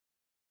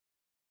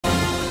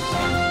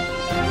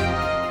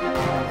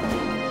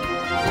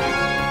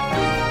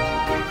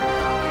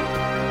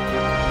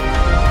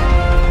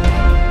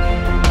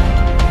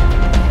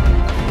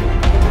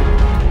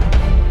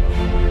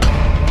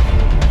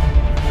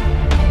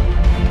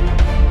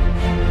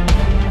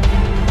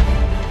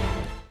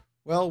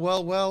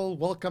Well,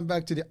 welcome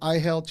back to the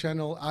iHealth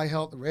channel,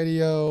 iHealth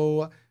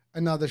Radio.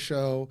 Another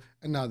show,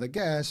 another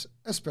guest,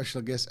 a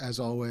special guest as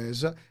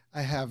always.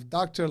 I have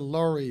Dr.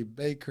 Lori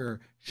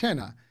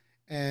Baker-Schena,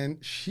 and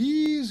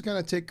she's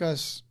going to take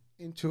us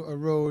into a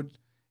road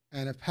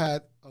and a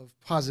path of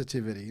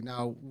positivity.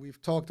 Now,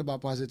 we've talked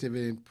about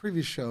positivity in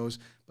previous shows,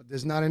 but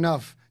there's not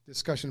enough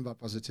discussion about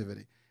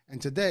positivity.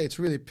 And today, it's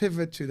really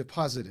pivot to the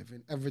positive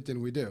in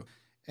everything we do.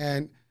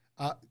 And,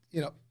 uh,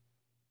 you know,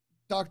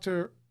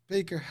 Dr.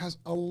 Baker has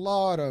a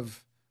lot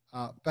of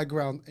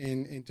background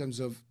in terms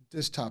of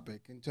this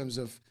topic, in terms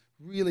of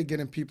really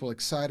getting people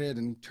excited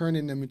and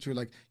turning them into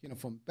like,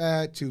 from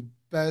bad to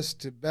best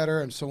to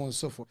better and so on and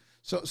so forth.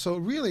 So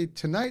really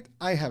tonight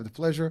I have the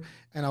pleasure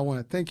and I want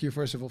to thank you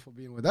first of all for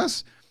being with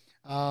us.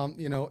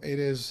 It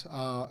is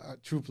a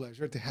true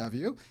pleasure to have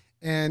you.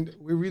 And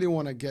we really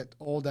want to get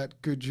all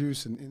that good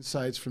juice and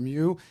insights from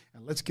you.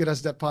 And let's get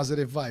us that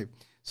positive vibe.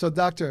 So,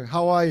 Doctor,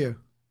 how are you?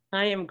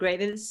 I am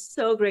great. It is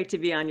so great to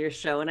be on your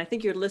show. And I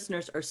think your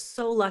listeners are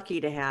so lucky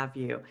to have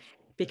you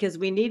because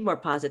we need more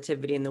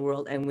positivity in the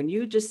world. And when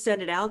you just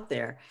send it out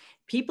there,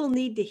 people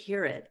need to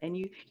hear it.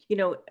 And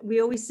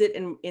we always sit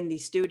in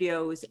these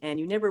studios and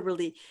you never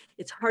really,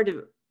 it's hard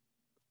to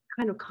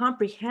kind of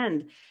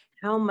comprehend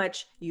how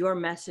much your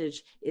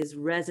message is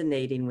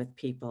resonating with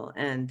people.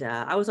 And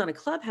I was on a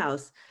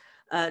Clubhouse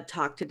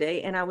talk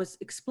today, and I was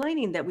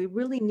explaining that we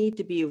really need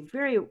to be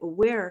very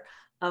aware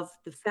of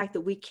the fact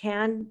that we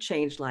can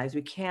change lives.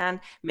 We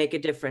can make a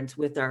difference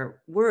with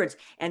our words.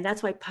 And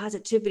that's why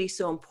positivity is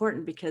so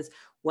important, because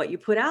what you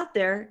put out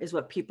there is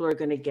what people are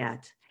going to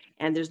get.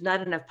 And there's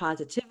not enough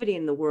positivity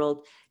in the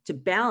world to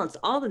balance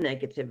all the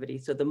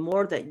negativity. So the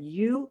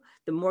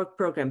more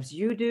programs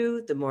you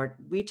do, the more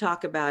we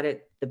talk about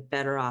it, the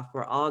better off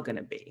we're all going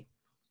to be.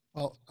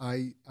 Well,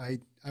 I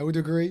would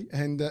agree,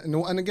 and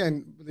no, and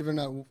again, believe it or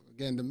not,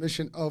 again, the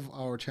mission of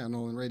our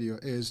channel and radio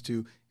is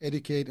to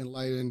educate,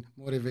 enlighten,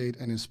 motivate,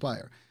 and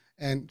inspire.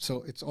 And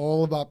so it's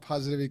all about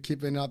positivity,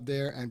 keeping up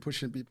there and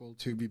pushing people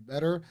to be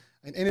better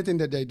in anything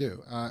that they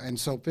do. And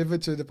so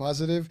pivot to the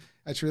positive.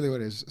 That's really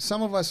what it is.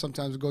 Some of us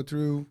sometimes go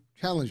through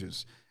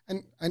challenges,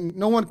 and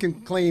no one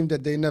can claim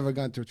that they never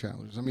gone through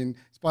challenges. I mean,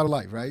 it's part of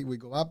life, right? We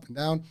go up and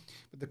down,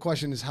 but the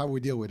question is how we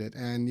deal with it.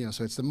 And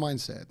so it's the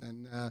mindset.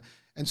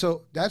 And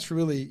so that's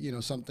really,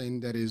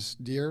 something that is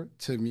dear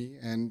to me,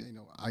 and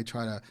I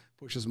try to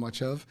push as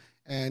much of.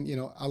 And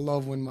I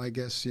love when my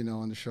guests,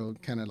 on the show,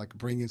 kind of like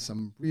bring in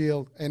some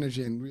real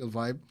energy and real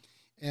vibe.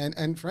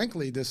 And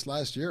frankly, this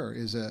last year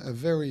is a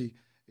very,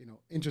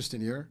 interesting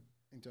year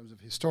in terms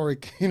of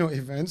historic,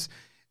 events,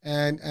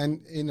 and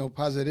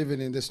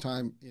positivity in this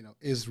time,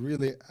 is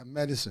really a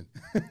medicine,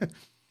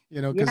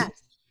 because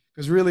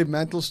Yes. really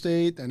mental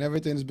state and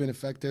everything's been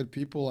affected.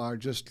 People are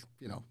just,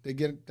 they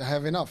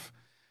have enough.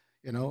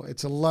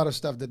 It's a lot of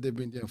stuff that they've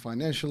been,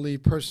 financially,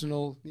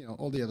 personal,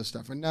 all the other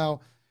stuff. And now,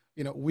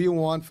 we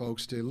want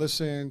folks to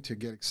listen, to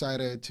get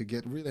excited, to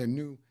get really a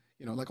new,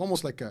 like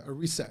almost like a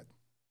reset.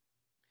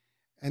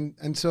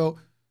 And so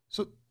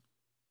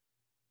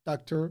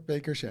Dr.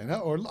 Baker-Schena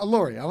or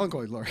Lori, I won't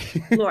call it Lori.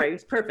 Lori,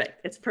 it's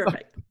perfect. It's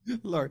perfect.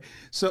 Lori.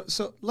 So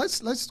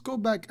let's go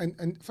back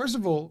and first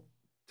of all,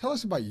 tell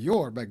us about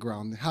your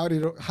background. How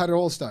did it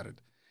all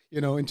started?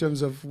 In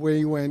terms of where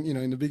you went,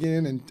 in the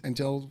beginning and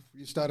until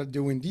you started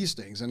doing these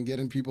things and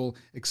getting people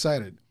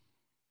excited.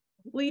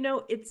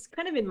 Well, it's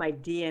kind of in my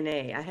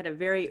DNA. I had a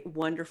very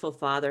wonderful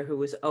father who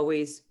was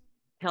always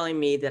telling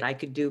me that I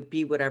could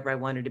be whatever I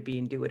wanted to be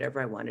and do whatever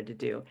I wanted to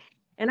do.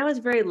 And I was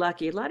very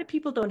lucky. A lot of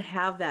people don't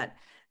have that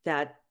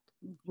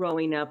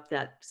growing up,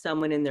 that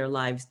someone in their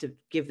lives to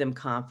give them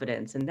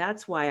confidence. And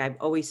that's why I've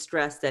always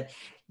stressed that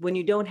when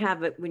you don't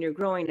have it when you're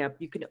growing up,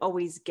 you can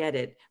always get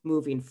it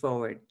moving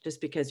forward just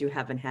because you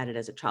haven't had it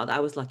as a child. I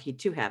was lucky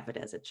to have it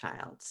as a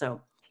child.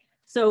 So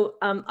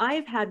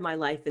I've had my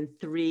life in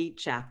three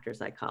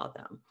chapters, I call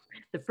them.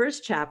 The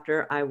first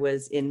chapter, I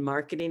was in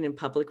marketing and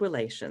public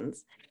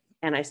relations,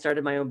 and I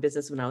started my own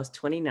business when I was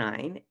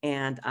 29,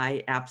 and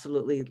I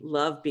absolutely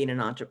love being an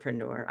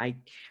entrepreneur. I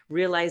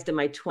realized in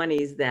my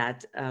 20s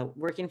that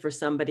working for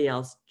somebody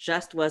else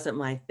just wasn't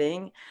my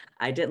thing.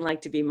 I didn't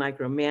like to be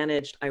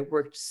micromanaged. I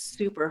worked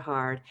super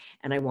hard,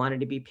 and I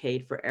wanted to be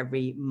paid for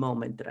every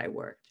moment that I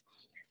worked.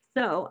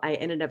 So I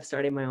ended up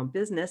starting my own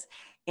business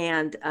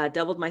and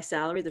doubled my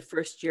salary the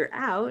first year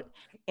out.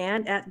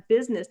 And at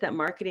business, that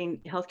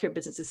marketing healthcare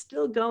business is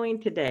still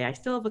going today. I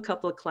still have a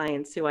couple of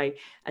clients who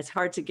it's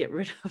hard to get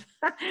rid of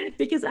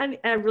because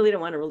I really don't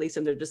want to release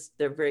them.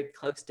 They're very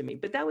close to me.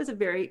 But that was a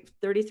very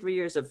 33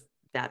 years of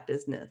that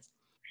business.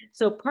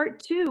 So part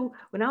two,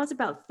 when I was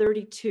about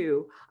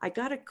 32, I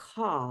got a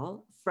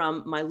call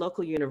from my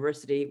local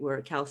university,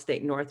 where Cal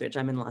State Northridge,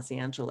 I'm in Los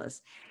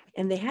Angeles,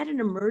 and they had an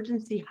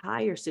emergency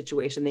hire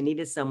situation. They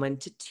needed someone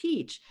to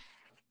teach.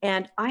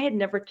 And I had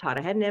never taught.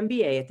 I had an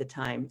MBA at the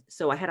time,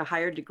 so I had a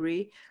higher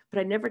degree, but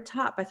I never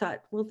taught. I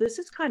thought, well, this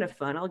is kind of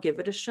fun. I'll give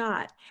it a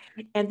shot.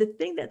 And the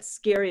thing that's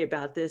scary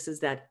about this is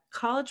that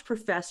college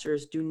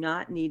professors do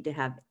not need to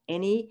have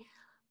any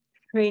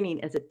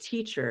training as a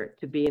teacher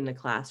to be in the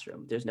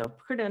classroom. There's no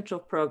credential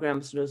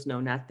programs, there's no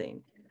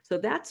nothing. So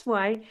that's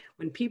why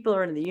when people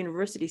are in the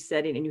university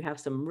setting and you have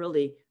some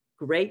really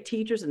great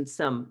teachers and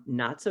some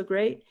not so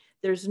great,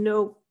 there's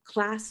no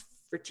class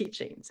for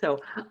teaching. So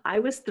I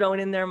was thrown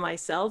in there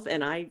myself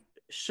and I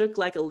shook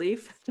like a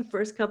leaf the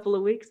first couple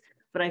of weeks,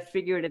 but I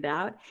figured it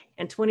out.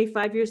 And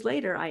 25 years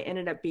later, I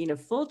ended up being a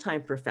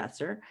full-time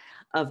professor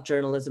of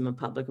journalism and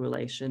public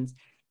relations,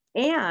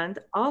 and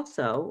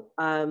also,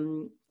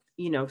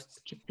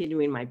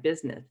 continuing my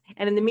business.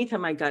 And in the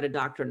meantime, I got a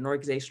doctorate in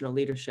organizational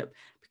leadership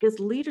because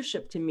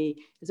leadership to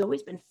me has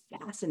always been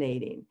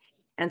fascinating.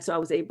 And so I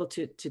was able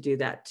to do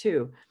that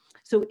too.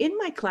 So in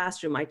my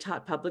classroom, I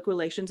taught public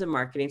relations and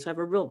marketing. So I have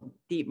a real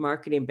deep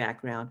marketing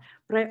background,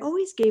 but I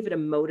always gave it a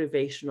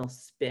motivational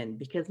spin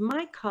because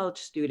my college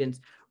students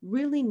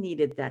really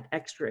needed that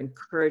extra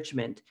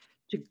encouragement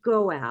to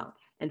go out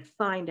and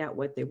find out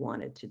what they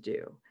wanted to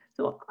do.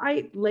 So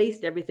I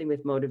laced everything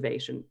with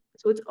motivation.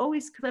 So it's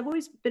always, because I've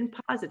always been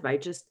positive.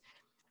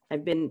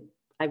 I've been,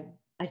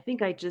 I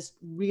think I just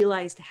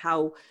realized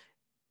how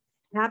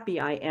happy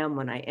I am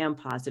when I am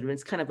positive. And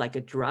it's kind of like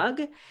a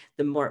drug.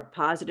 The more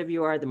positive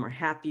you are, the more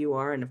happy you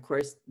are. And of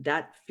course,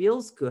 that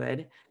feels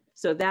good.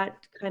 So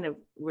that kind of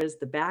was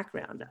the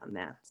background on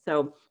that.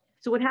 So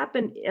what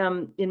happened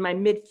in my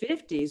mid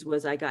 50s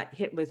was I got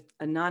hit with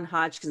a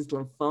non-Hodgkin's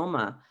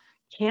lymphoma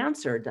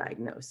cancer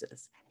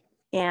diagnosis.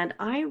 And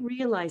I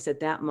realized at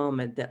that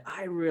moment that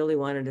I really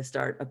wanted to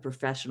start a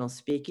professional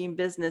speaking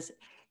business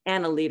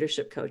and a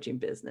leadership coaching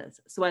business.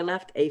 So I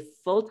left a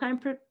full-time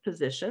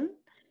position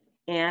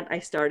and I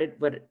started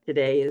what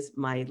today is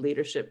my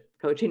leadership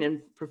coaching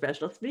and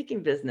professional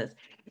speaking business.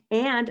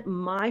 And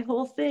my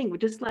whole thing,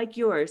 just like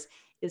yours,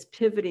 is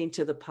pivoting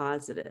to the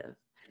positive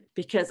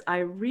because I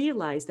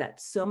realized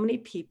that so many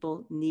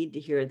people need to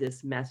hear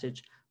this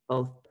message,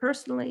 both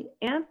personally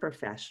and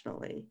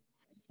professionally.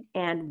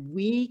 And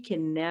we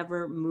can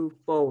never move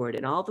forward.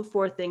 And all the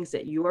four things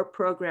that your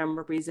program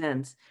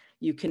represents,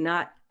 you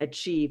cannot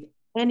achieve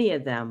any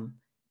of them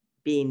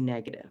being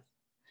negative.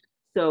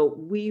 So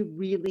we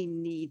really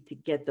need to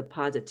get the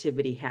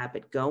positivity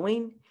habit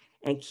going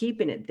and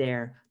keeping it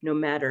there, no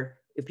matter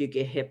if you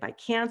get hit by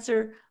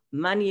cancer,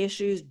 money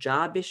issues,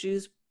 job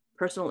issues,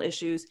 personal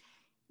issues.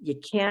 You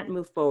can't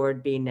move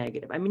forward being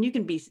negative. I mean, you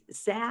can be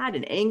sad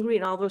and angry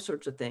and all those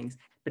sorts of things,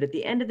 but at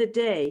the end of the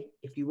day,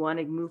 if you want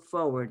to move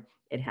forward,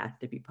 it has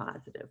to be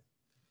positive.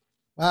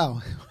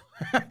 Wow.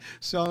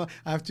 So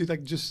I have to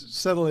like just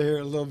settle here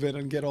a little bit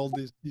and get all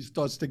these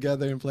thoughts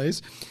together in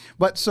place.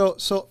 But so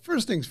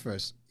first things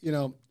first,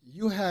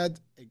 you had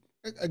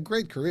a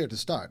great career to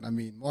start. I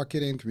mean,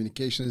 marketing,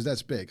 communications,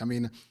 that's big. I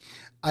mean,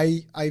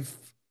 I've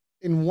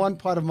in one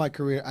part of my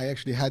career, I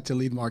actually had to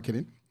lead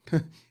marketing.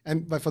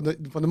 But for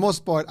the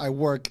most part, I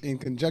work in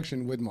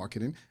conjunction with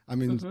marketing.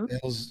 I'm in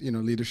sales,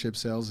 leadership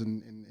sales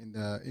in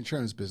the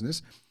insurance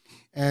business.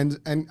 And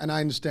I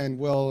understand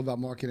well about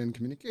marketing and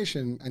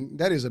communication, and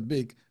that is a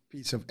big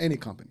piece of any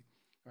company,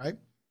 right?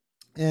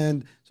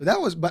 And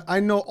so but I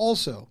know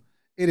also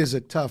it is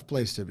a tough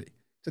place to be.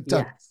 It's a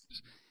tough,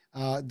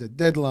 Yes. the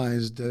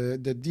deadlines,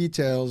 the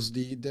details,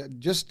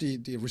 just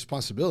the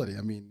responsibility.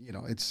 I mean,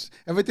 it's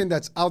everything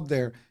that's out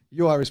there.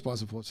 You are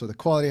responsible, so the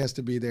quality has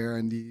to be there,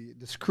 and the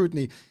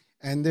scrutiny.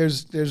 And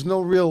there's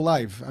no real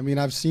life. I mean,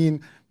 I've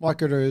seen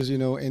marketers,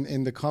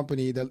 in the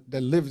company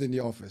that lived in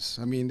the office.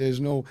 I mean,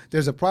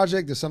 there's a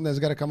project, there's something that's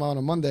got to come out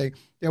on Monday.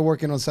 They're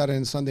working on Saturday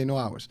and Sunday, no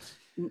hours.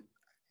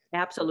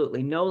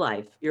 Absolutely. No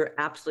life. You're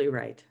absolutely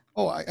right.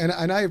 Oh,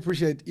 and I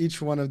appreciate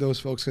each one of those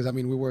folks because I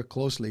mean we work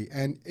closely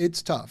and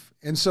it's tough.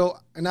 And so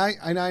I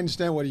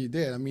understand what you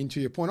did. I mean,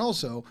 to your point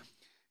also,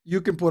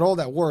 you can put all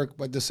that work,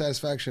 but the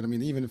satisfaction, I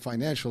mean, even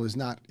financial is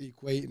not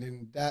equating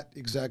in that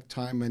exact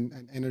time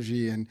and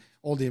energy and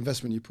all the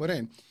investment you put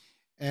in.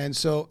 And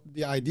so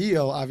the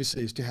ideal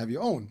obviously is to have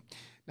your own.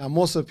 Now,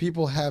 most of the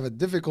people have a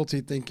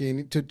difficulty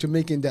thinking to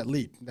making that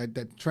leap,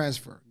 that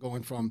transfer,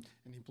 going from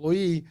an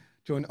employee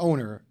to an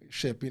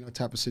ownership,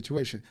 type of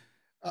situation.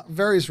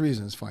 Various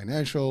reasons,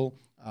 financial,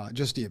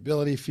 just the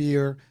ability,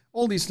 fear,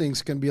 all these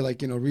things can be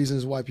like,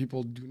 reasons why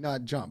people do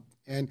not jump.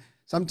 And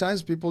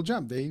sometimes people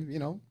jump. They,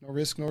 no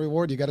risk, no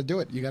reward. You got to do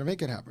it. You got to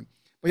make it happen.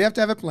 But you have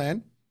to have a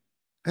plan.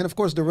 And of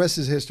course, the rest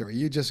is history.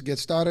 You just get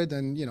started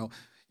and,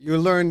 you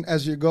learn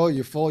as you go,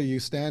 you fall, you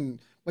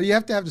stand. But you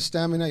have to have the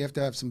stamina. You have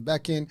to have some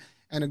backing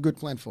and a good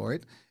plan for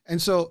it. And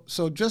so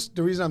just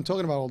the reason I'm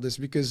talking about all this,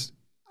 because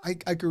I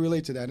could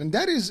relate to that. And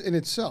that is in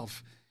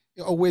itself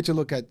a way to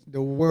look at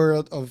the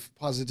world of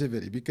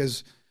positivity,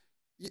 because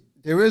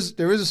there is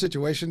a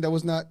situation that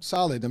was not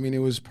solid. I mean, it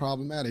was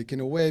problematic in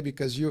a way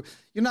because you're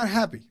not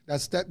happy.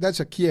 That's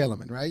a key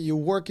element, right? You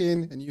work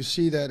in and you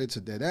see that it's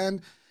a dead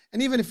end.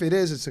 And even if it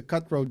is, it's a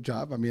cutthroat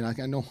job. I mean, I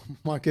know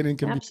marketing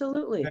can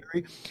Absolutely.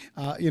 be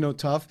very,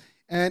 tough.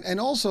 And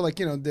also like,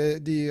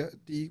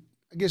 the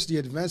I guess the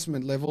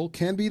advancement level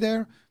can be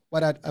there,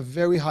 but at a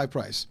very high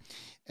price.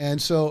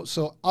 And so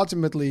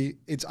ultimately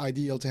it's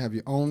ideal to have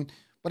your own.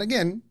 But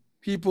again,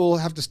 people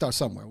have to start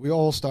somewhere. We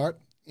all start,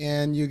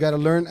 and you got to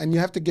learn, and you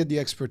have to get the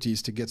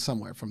expertise to get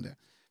somewhere from there.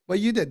 But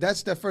you did.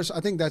 That's the first. I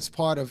think that's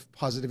part of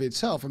positive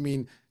itself. I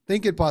mean,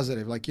 think it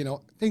positive. Like,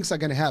 things are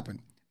going to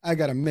happen. I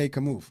got to make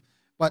a move,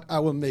 but I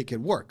will make it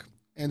work.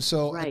 And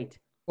so, Right.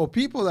 for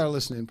people that are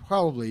listening,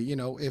 probably,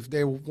 if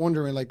they're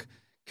wondering, like,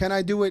 can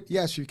I do it?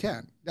 Yes, you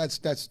can.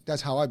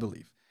 That's how I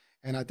believe.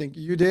 And I think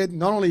you did.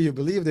 Not only you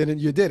believed it,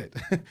 and you did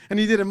it, and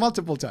you did it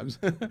multiple times.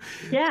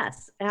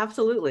 Yes,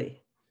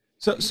 absolutely.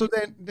 So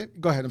then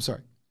go ahead. I'm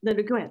sorry. No,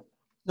 no, go ahead.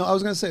 No, I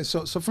was going to say,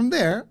 so from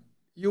there,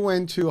 you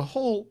went to a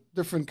whole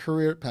different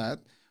career path,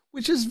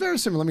 which is very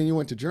similar. I mean, you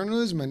went to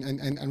journalism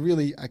and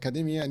really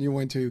academia, and you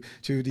went to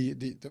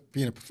the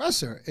being a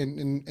professor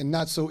and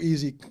not so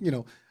easy,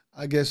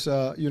 I guess,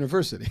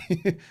 university.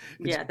 It's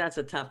Yeah, that's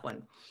a tough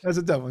one. That's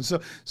a tough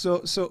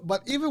one.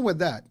 But even with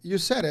that, you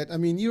said it. I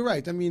mean, you're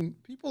right. I mean,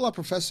 people are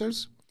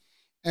professors,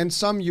 and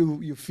some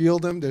you feel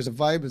them. There's a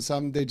vibe, and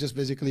some they just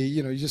basically,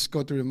 you just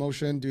go through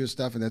emotion, do your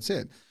stuff, and that's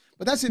it.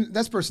 But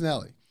that's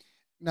personality.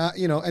 Now,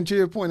 and to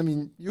your point, I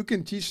mean, you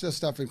can teach this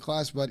stuff in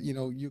class, but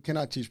you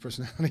cannot teach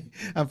personality.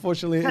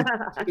 Unfortunately,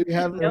 you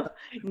have No,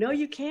 no,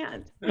 you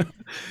can't.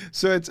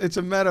 so it's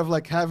a matter of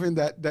like having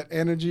that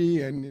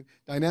energy and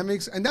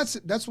dynamics, and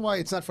that's why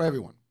it's not for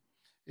everyone.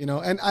 And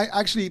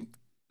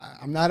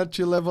I'm not at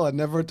your level. I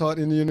never taught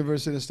in the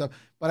university and stuff,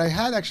 but I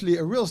had actually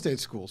a real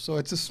estate school, so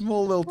it's a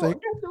small little Well, thing.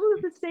 that's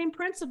really the same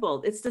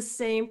principle. It's the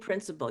same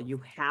principle.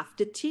 You have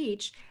to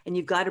teach, and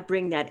you've got to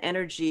bring that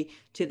energy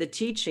to the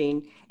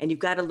teaching, and you've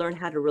got to learn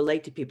how to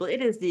relate to people.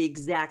 It is the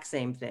exact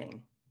same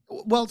thing.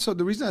 Well, so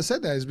the reason I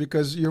said that is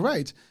because you're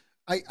right.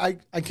 I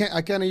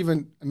can't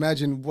even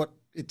imagine what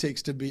it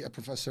takes to be a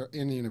professor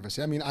in a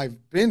university. I mean, I've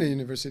been in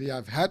university,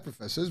 I've had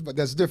professors, but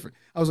that's different.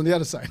 I was on the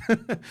other side.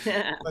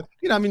 But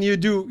I mean, you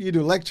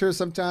do lectures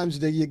sometimes.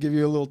 They give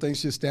you a little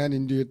things, you stand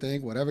and do your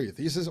thing, whatever your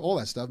thesis, all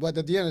that stuff. But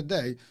at the end of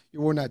the day,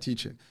 you were not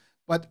teaching.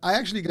 But I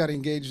actually got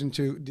engaged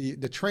into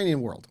the training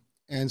world,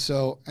 and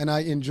I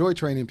enjoy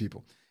training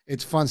people.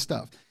 It's fun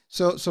stuff.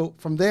 So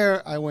from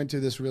there, I went to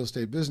this real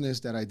estate business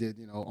that I did,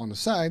 on the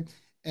side.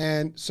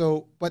 And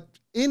so, but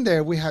in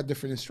there, we had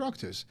different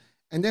instructors.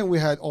 And then we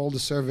had all the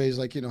surveys,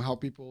 like, how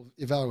people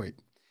evaluate.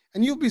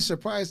 And you'll be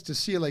surprised to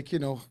see, like,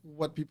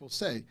 what people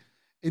say.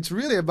 It's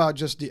really about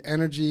just the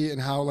energy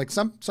and how, like,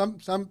 some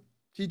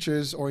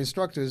teachers or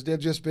instructors, they'll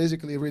just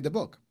basically read the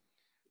book.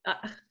 Uh,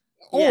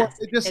 Or yes,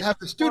 they just it's have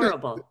the student,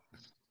 horrible.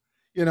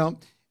 you know,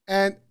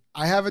 and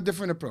I have a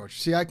different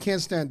approach. See, I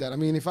can't stand that. I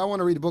mean, if I want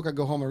to read a book, I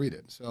go home and read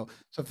it. So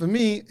for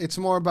me, it's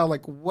more about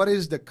like what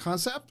is the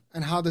concept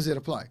and how does it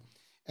apply,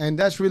 and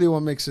that's really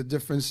what makes a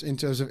difference in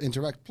terms of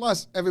interact.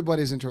 Plus,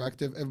 everybody's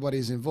interactive,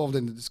 everybody's involved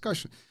in the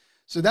discussion.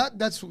 So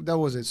that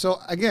was it. So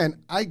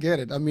again, I get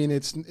it. I mean,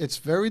 it's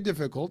very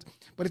difficult,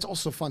 but it's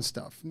also fun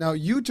stuff. Now,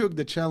 you took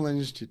the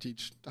challenge to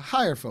teach the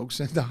higher folks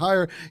and the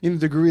higher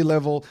degree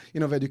level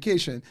of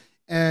education,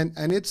 and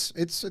it's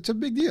a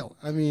big deal.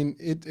 I mean,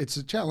 it's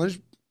a challenge,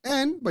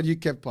 but you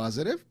kept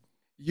positive.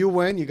 You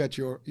went, you got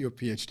your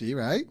PhD,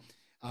 right?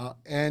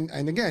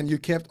 And again, you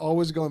kept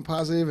always going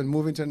positive and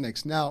moving to the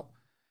next. Now,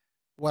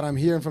 what I'm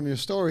hearing from your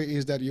story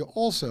is that you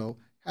also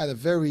had a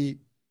very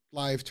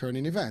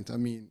life-turning event. I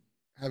mean,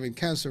 having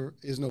cancer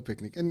is no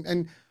picnic,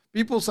 and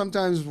people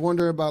sometimes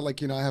wonder about,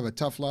 like, I have a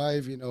tough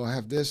life, I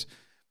have this,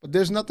 but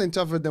there's nothing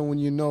tougher than when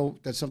you know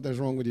that something's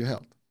wrong with your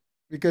health,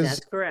 because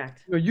That's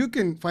correct. you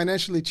can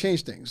financially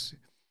change things.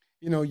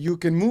 You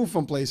can move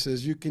from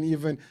places. You can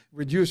even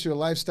reduce your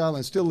lifestyle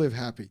and still live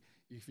happy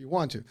if you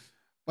want to.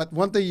 But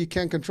one thing you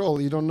can't control,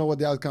 you don't know what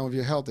the outcome of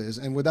your health is.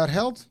 And without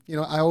health,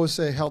 I always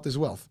say health is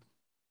wealth.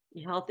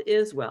 Health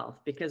is wealth,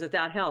 because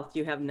without health,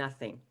 you have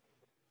nothing.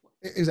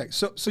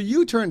 Exactly. So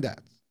you turned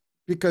that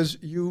because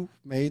you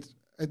made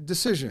a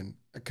decision,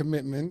 a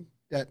commitment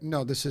that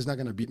no, this is not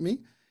going to beat me.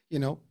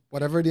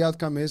 Whatever the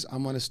outcome is,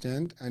 I'm going to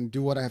stand and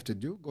do what I have to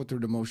do, go through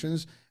the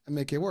motions and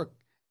make it work.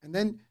 And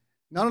then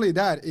not only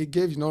that, it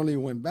gave you not only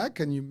went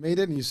back and you made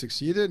it and you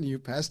succeeded and you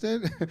passed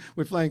it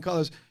with flying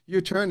colors,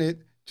 you turn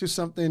it to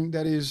something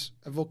that is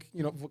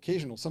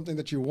vocational, something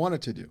that you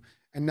wanted to do.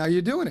 And now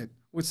you're doing it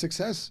with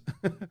success.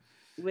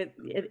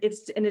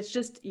 It's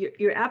just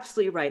you're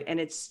absolutely right, and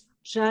it's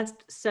just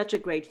such a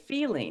great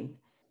feeling.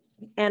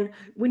 And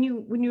when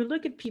you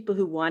look at people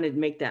who wanted to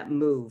make that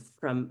move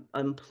from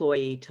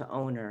employee to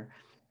owner,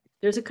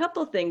 there's a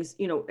couple of things.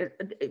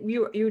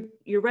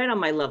 You're right on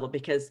my level,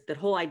 because that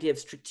whole idea of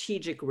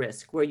strategic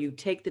risk, where you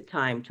take the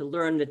time to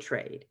learn the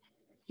trade,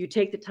 you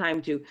take the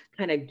time to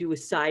kind of do a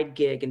side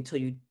gig until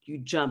you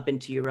jump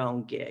into your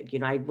own gig.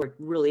 I worked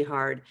really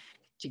hard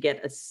to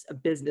get a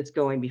business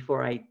going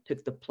before I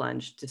took the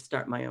plunge to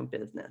start my own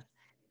business.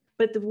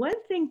 But the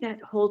one thing that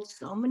holds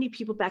so many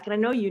people back, and I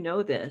know you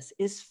know this,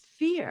 is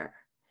fear.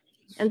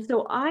 And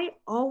so I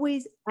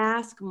always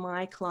ask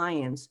my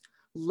clients,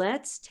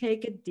 let's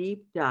take a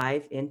deep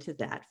dive into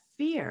that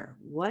fear.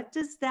 What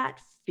does that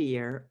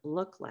fear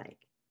look like?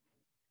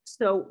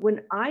 So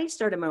when I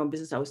started my own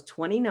business, I was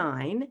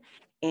 29,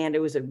 and it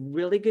was a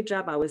really good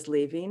job I was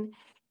leaving.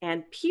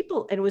 And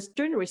people, and it was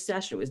during the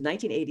recession, it was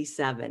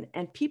 1987,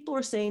 and people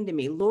were saying to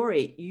me,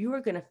 Lori, you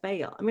are going to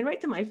fail. I mean, right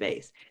to my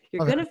face,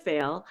 you're going Okay. to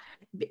fail.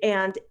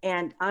 And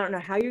I don't know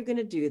how you're going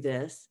to do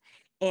this.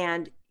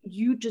 And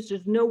you just,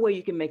 there's no way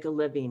you can make a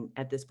living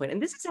at this point.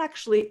 And this is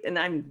actually, and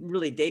I'm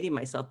really dating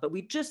myself, but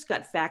we just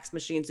got fax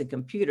machines and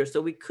computers.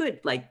 So we could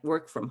like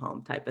work from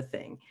home type of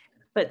thing.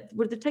 But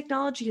where the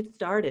technology had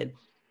started.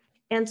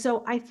 And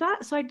so I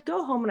thought, so I'd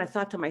go home and I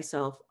thought to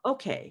myself,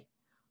 okay,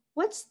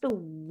 what's the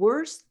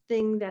worst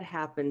thing that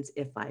happens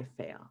if I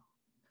fail?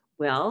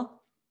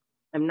 Well,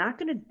 I'm not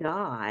going to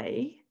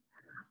die.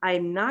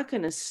 I'm not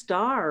going to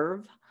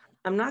starve.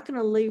 I'm not going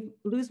to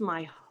lose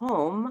my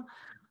home.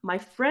 My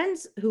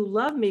friends who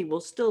love me will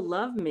still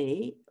love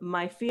me.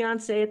 My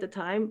fiance at the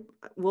time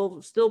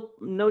will still,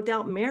 no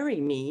doubt,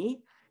 marry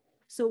me.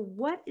 So,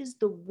 what is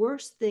the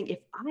worst thing if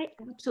I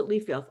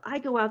absolutely fail? If I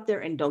go out there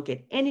and don't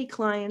get any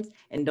clients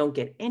and don't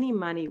get any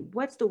money,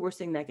 what's the worst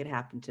thing that could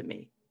happen to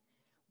me?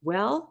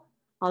 Well,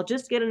 I'll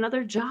just get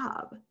another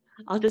job.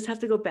 I'll just have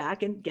to go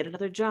back and get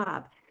another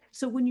job.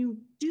 So when you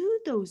do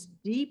those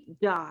deep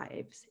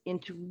dives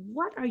into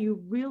what are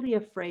you really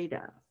afraid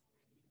of,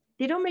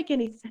 they don't make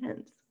any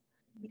sense.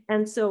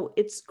 And so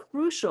it's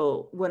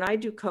crucial when I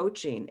do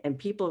coaching and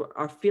people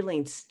are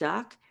feeling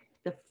stuck,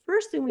 the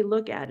first thing we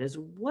look at is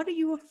what are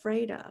you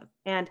afraid of?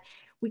 And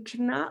we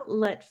cannot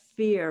let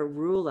fear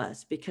rule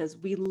us because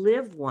we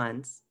live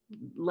once.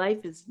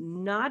 Life is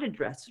not a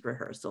dress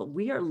rehearsal.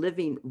 We are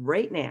living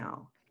right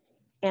now.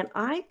 And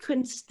I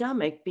couldn't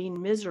stomach being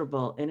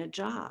miserable in a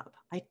job.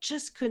 I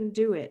just couldn't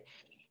do it.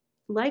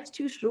 Life's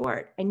too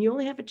short and you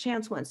only have a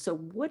chance once. So,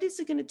 what is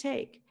it going to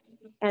take?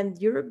 And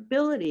your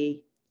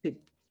ability to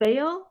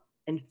fail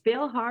and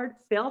fail hard,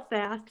 fail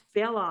fast,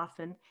 fail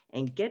often,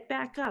 and get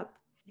back up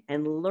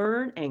and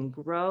learn and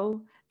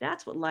grow,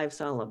 that's what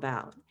life's all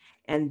about.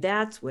 And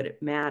that's what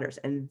it matters.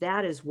 And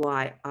that is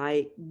why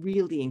I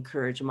really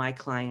encourage my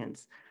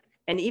clients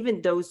and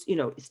even those,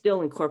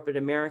 still in corporate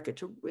America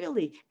to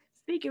really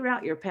figure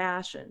out your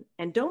passion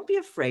and don't be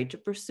afraid to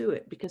pursue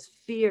it because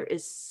fear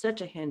is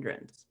such a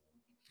hindrance.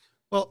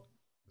 Well,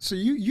 so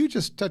you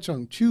just touch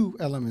on two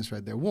elements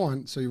right there.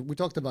 One, so we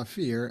talked about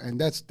fear, and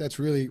that's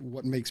really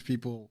what makes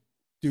people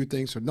do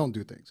things or don't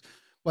do things.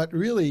 But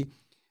really,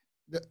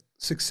 the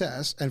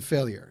success and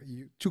failure,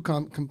 two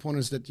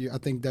components that I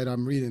think that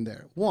I'm reading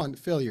there. One,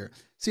 failure.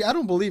 See, I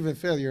don't believe in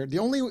failure. The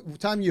only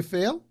time you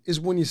fail is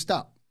when you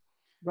stop.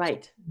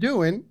 Right.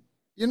 Doing,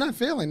 you're not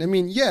failing. I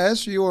mean,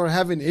 yes, you are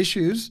having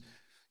issues,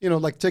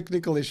 like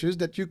technical issues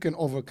that you can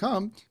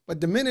overcome. But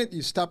the minute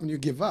you stop and you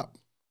give up,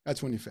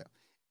 that's when you fail.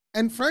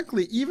 And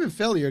frankly, even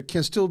failure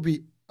can still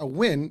be a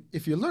win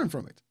if you learn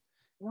from it.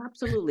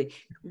 Absolutely.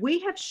 We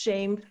have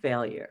shamed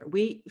failure.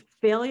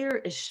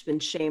 Failure has been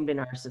shamed in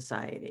our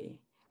society.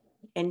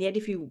 And yet,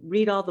 if you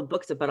read all the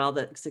books about all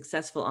the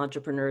successful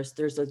entrepreneurs,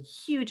 there's a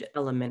huge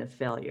element of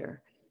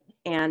failure.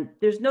 And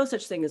there's no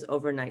such thing as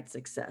overnight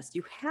success.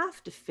 You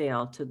have to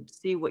fail to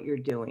see what you're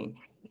doing.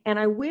 And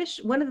I wish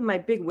one of my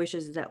big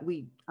wishes is that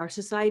our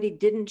society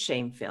didn't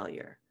shame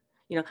failure.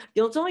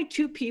 There's only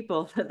two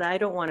people that I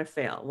don't want to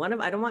fail.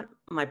 I don't want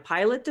my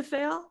pilot to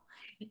fail,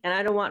 and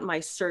I don't want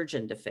my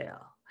surgeon to fail.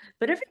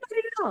 But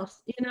everybody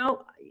else,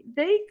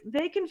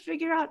 they can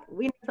figure out.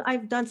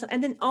 I've done so,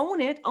 and then own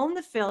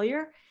the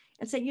failure,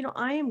 and say,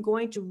 I am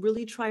going to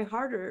really try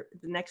harder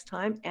the next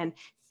time and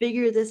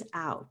figure this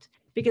out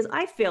because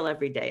I fail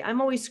every day.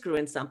 I'm always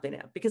screwing something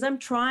up because I'm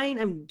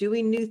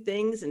doing new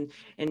things and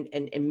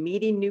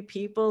meeting new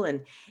people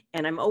and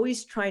I'm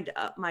always trying to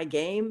up my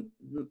game,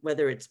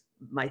 whether it's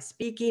my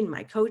speaking,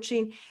 my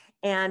coaching,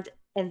 and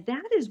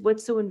that is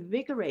what's so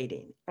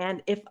invigorating.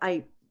 And if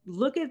I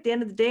look at the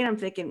end of the day and I'm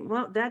thinking,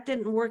 well, that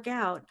didn't work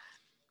out,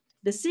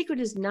 the secret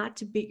is not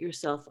to beat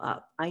yourself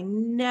up. I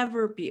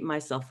never beat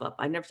myself up.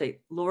 I never say,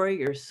 Lori,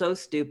 you're so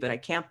stupid. I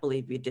can't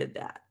believe you did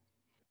that.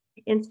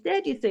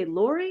 Instead, you say,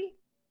 Lori,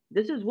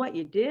 this is what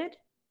you did.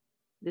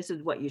 This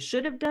is what you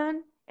should have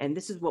done. And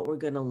this is what we're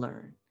going to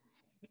learn.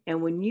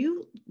 And when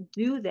you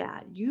do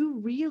that, you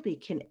really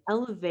can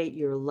elevate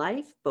your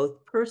life,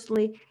 both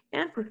personally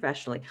and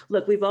professionally.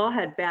 Look, we've all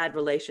had bad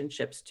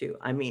relationships too.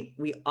 I mean,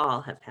 we all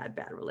have had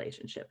bad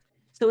relationships.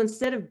 So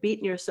instead of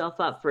beating yourself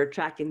up for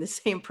attracting the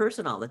same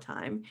person all the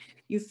time,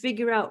 you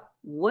figure out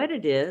what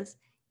it is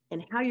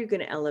and how you're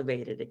going to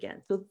elevate it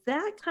again. So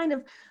that kind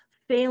of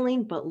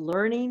failing but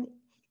learning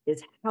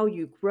is how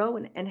you grow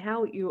and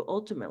how you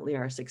ultimately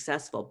are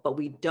successful. But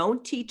we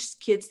don't teach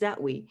kids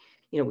that. We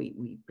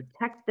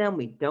protect them.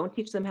 We don't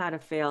teach them how to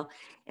fail.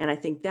 And I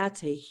think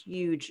that's a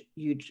huge,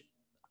 huge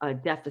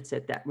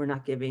deficit that we're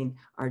not giving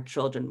our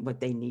children what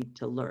they need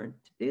to learn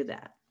to do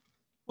that.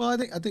 Well,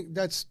 I think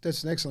that's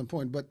an excellent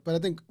point. But I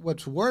think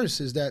what's worse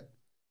is that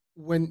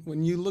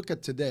when you look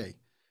at today,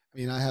 I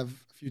mean, I have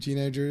a few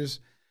teenagers,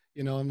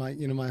 in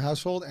my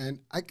household, and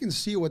I can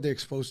see what they're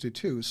exposed to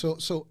too.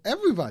 So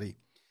everybody,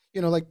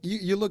 like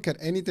you look at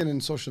anything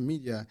in social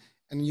media,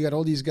 and you got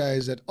all these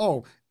guys that,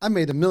 oh, I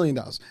made $1 million.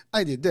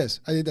 I did this,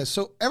 I did that.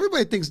 So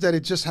everybody thinks that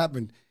it just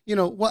happened.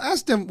 well,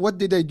 ask them what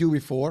did they do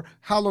before,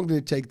 how long did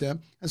it take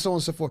them, and so on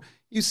and so forth.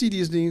 You see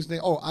these things,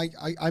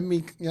 I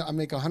make I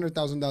make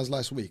 $100,000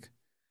 last week.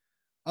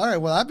 All right,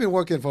 well, I've been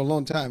working for a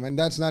long time, and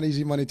that's not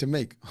easy money to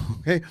make.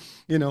 Okay,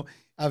 you know,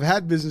 I've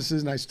had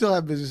businesses, and I still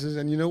have businesses,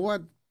 and you know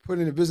what?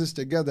 Putting a business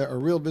together, a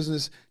real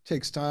business,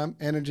 takes time,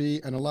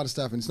 energy, and a lot of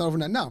stuff, and it's not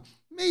overnight. Now,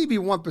 maybe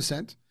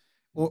 1%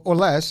 or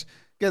less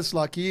gets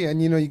lucky,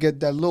 and you get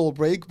that little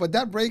break, but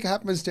that break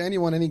happens to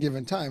anyone any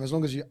given time. As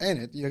long as you're in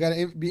it, you got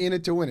to be in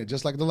it to win it,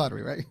 just like the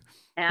lottery, right?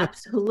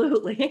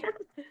 Absolutely.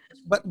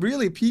 But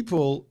really,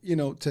 people,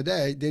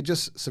 today, they're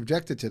just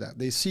subjected to that.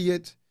 They see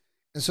it,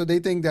 and so they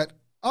think that,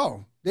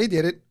 oh, they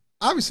did it.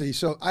 Obviously,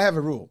 so I have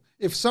a rule.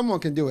 If someone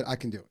can do it, I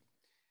can do it.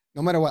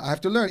 No matter what, I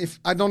have to learn. If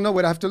I don't know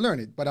it, I have to learn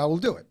it, but I will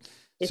do it.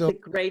 It's a So,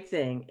 great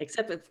thing,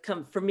 except it's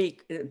come for me,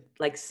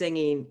 like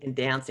singing and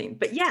dancing.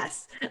 But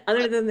yes,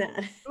 other than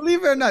that,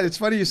 believe it or not, it's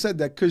funny you said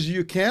that because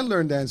you can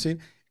learn dancing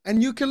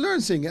and you can learn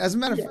singing. As a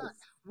matter of fact, yes,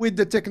 with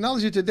the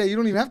technology today, you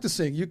don't even have to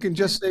sing. You can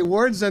just say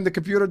words and the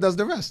computer does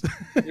the rest.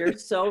 you're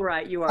so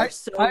right. You are I,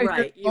 so I hear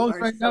right. You songs are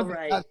right now, so they're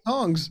right. not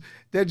songs.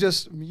 They're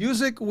just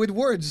music with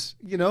words,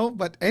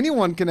 but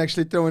anyone can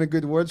actually throw in a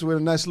good words with a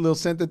nice little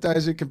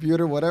synthesizer,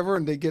 computer, whatever,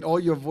 and they get all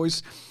your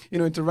voice,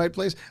 into the right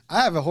place.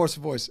 I have a hoarse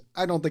voice.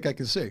 I don't think I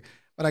can sing.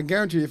 But I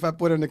guarantee you, if I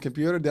put it on the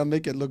computer, they'll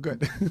make it look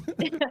good.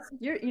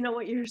 You know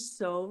what? You're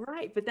so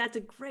right. But that's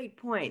a great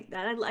point.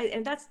 That I like,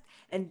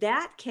 and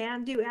that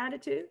can-do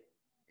attitude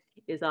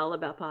is all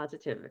about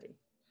positivity.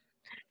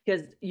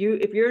 Because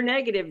if you're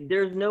negative,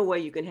 there's no way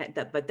you can have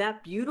that. But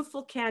that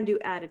beautiful can-do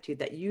attitude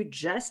that you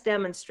just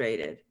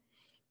demonstrated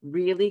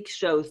really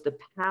shows the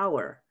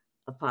power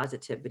of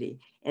positivity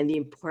and the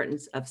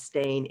importance of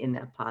staying in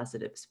that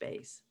positive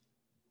space.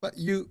 But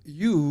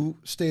you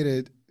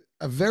stated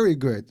a very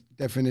good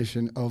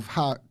definition of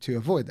how to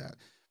avoid that.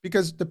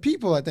 Because the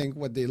people, I think,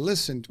 what they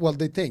listen, well,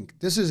 they think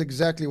this is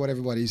exactly what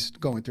everybody's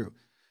going through.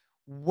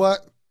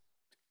 What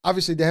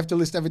Obviously they have to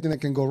list everything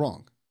that can go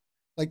wrong.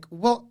 Like,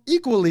 well,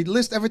 equally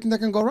list everything that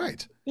can go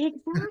right.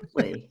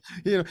 Exactly.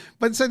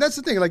 But so that's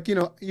the thing. Like,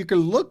 you can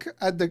look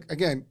at the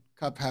again,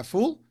 cup half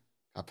full,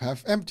 cup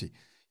half empty.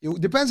 It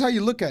depends how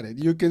you look at it.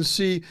 You can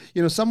see,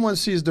 someone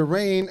sees the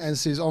rain and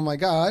says, "Oh my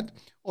God,"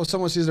 or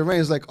someone sees the rain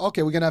is like,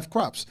 "Okay, we're gonna have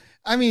crops."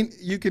 I mean,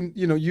 you can,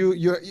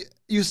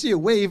 you see a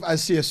wave, I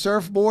see a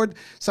surfboard.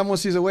 Someone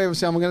sees a wave and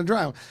say, "I'm gonna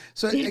drown."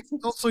 So it's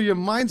also your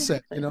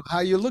mindset, Exactly. how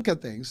you look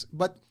at things.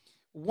 But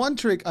one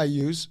trick I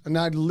use, and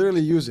I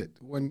literally use it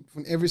when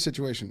from every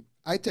situation,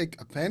 I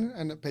take a pen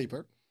and a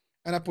paper,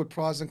 and I put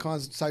pros and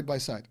cons side by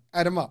side,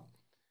 add them up.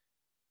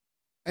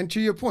 And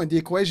to your point, the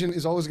equation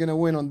is always going to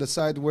win on the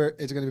side where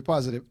it's going to be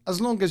positive, as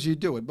long as you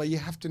do it. But you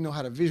have to know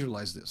how to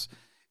visualize this,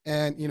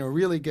 and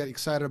really get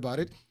excited about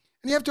it.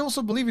 And you have to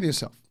also believe in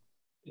yourself.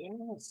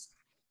 Yes.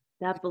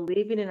 That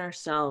believing in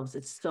ourselves,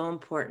 it's so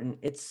important.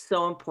 It's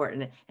so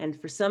important. And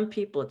for some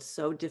people, it's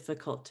so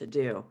difficult to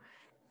do.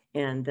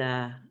 And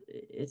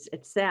it's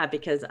sad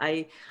because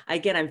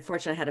again, I'm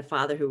fortunate I had a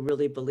father who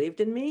really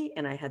believed in me,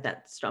 and I had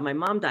that strong. My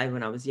mom died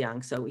when I was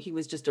young, so he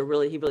was just he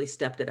really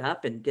stepped it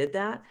up and did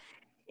that.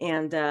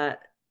 And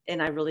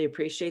I really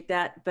appreciate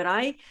that. But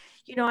I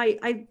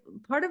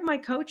part of my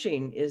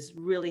coaching is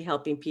really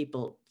helping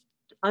people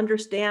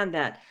understand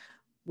that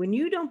when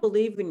you don't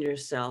believe in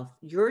yourself,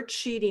 you're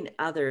cheating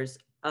others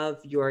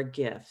of your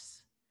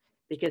gifts.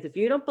 Because if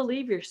you don't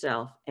believe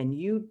yourself and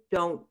you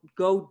don't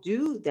go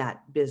do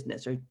that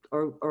business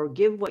or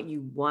give what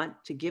you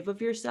want to give of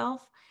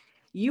yourself,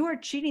 you are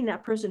cheating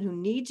that person who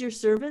needs your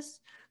service,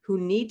 who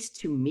needs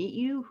to meet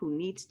you, who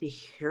needs to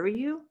hear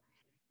you.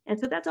 And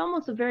so that's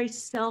almost a very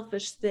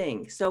selfish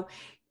thing. So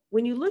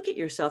when you look at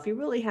yourself, you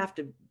really have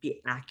to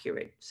be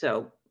accurate.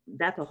 So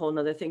that's a whole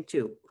nother thing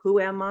too. Who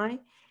am I?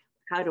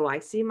 How do I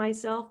see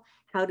myself?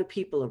 How do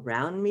people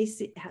around me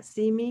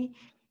see me?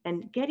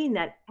 And getting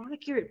that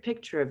accurate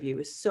picture of you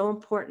is so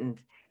important.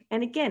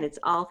 And again, it's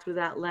all through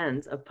that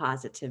lens of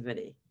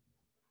positivity.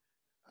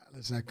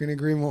 Listen, I couldn't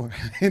agree more.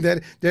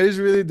 That is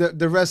really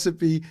the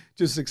recipe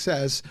to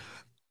success.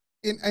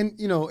 And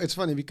it's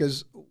funny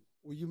because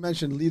you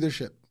mentioned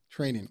leadership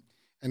training,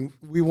 and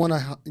we want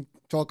to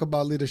talk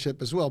about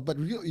leadership as well. But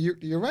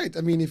you're right.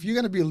 I mean, if you're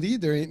going to be a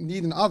leader in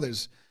leading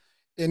others,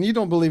 and you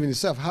don't believe in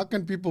yourself, how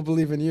can people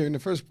believe in you in the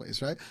first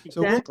place, right?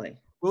 So Exactly.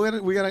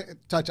 we're gonna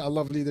touch. I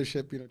love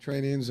leadership,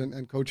 trainings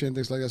and coaching and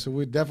things like that. So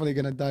we're definitely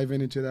gonna dive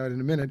into that in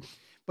a minute.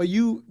 But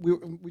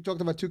we talked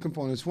about two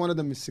components. One of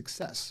them is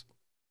success,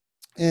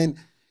 and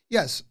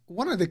yes,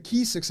 one of the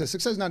key success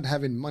is not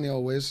having money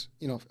always.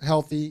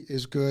 Healthy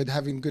is good,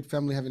 having good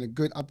family, having a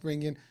good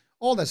upbringing,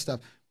 all that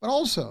stuff. But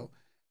also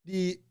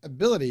the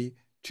ability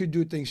to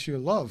do things you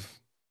love.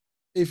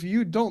 If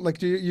you don't,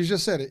 like you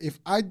just said it, if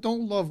I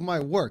don't love my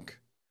work,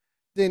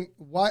 then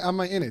why am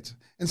I in it?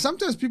 And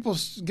sometimes people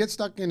get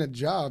stuck in a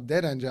job,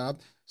 dead end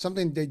job,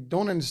 something they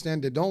don't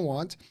understand, they don't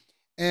want,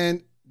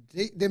 and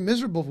they're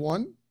miserable.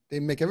 One, they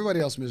make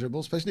everybody else miserable,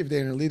 especially if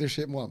they're in a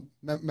leadership, well,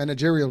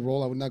 managerial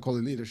role. I would not call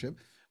it leadership,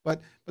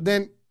 but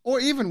then, or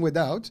even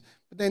without,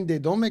 but then they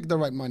don't make the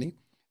right money,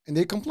 and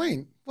they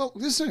complain. Well,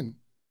 listen.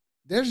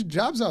 there's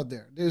jobs out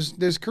there.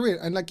 There's career,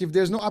 and like if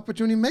there's no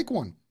opportunity, make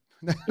one.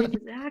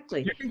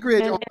 Exactly. You can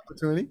create your And own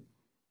opportunity.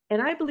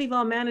 and I believe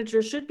all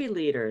managers should be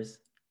leaders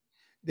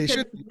They because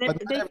should be, but not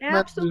they every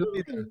manager is a leader.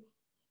 absolutely.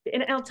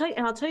 And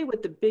I'll tell you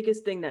what the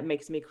biggest thing that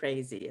makes me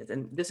crazy is,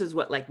 and this is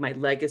what like my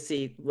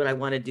legacy, what I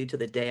want to do to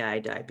the day I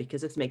die,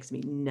 because this makes me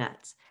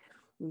nuts.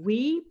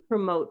 We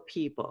promote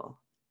people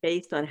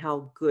based on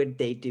how good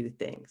they do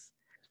things.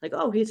 Like,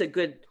 oh, he's a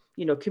good,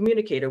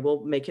 communicator,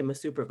 we'll make him a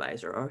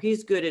supervisor. Or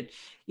he's good at,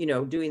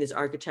 doing this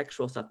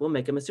architectural stuff, we'll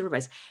make him a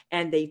supervisor.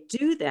 And they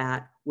do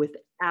that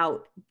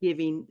without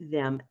giving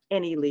them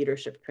any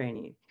leadership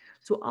training.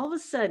 So all of a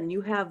sudden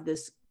you have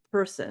this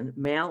person,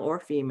 male or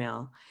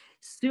female,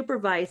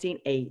 supervising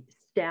a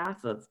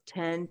staff of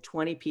 10,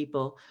 20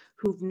 people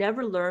who've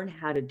never learned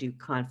how to do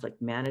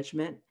conflict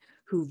management,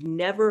 who've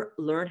never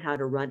learned how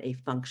to run a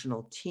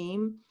functional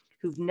team,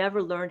 who've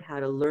never learned how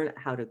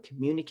to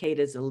communicate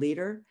as a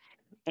leader.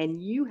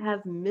 And you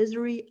have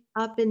misery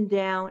up and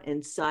down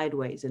and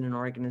sideways in an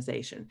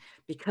organization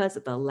because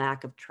of the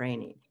lack of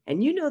training.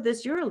 And you know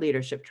this, you're a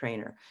leadership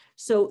trainer.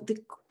 So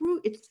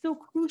it's so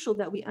crucial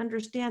that we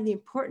understand the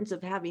importance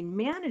of having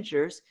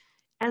managers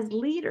as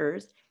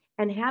leaders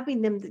and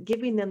having them,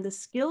 giving them the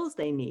skills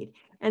they need.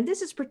 And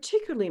this is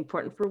particularly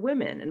important for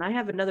women. And I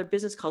have another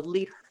business called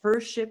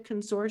Leadership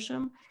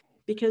Consortium,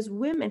 because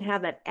women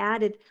have that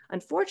added,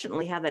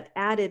 unfortunately, have that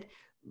added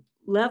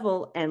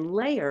level and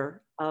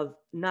layer of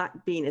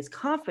not being as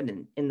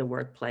confident in the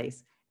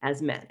workplace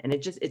as men. And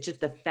it's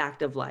just a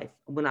fact of life.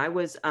 When I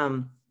was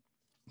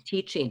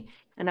teaching,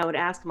 and I would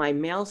ask my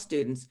male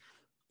students,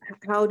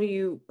 how would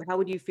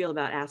you feel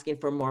about asking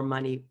for more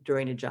money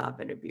during a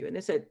job interview? And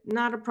they said,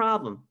 not a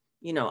problem.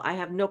 I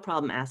have no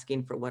problem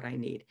asking for what I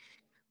need.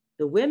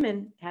 The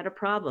women had a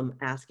problem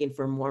asking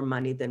for more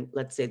money than,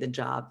 let's say, the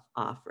job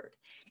offered.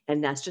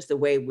 And that's just the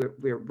way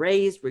we're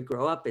raised, we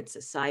grow up in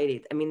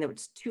society. I mean,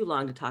 it's too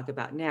long to talk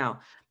about now,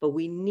 but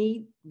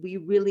we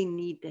really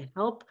need to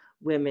help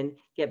women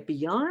get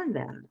beyond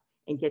that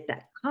and get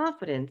that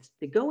confidence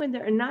to go in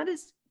there, and not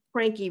as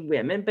cranky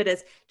women, but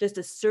as just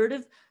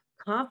assertive,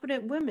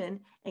 confident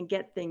women, and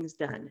get things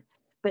done.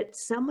 But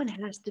someone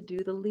has to do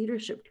the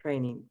leadership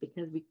training,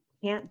 because we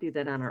can't do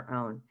that on our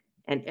own.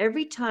 And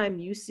every time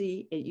you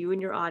see you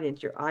and your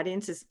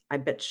audience is, I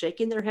bet,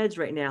 shaking their heads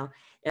right now.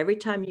 Every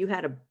time you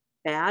had a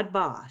bad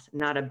boss,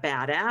 not a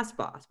badass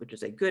boss, which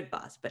is a good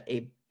boss, but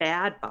a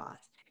bad boss,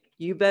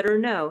 you better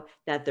know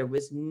that there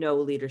was no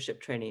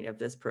leadership training of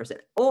this person,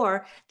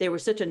 or they were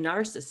such a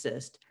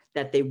narcissist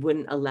that they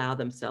wouldn't allow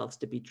themselves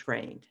to be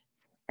trained.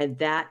 And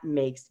that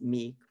makes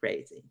me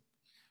crazy.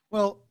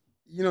 Well,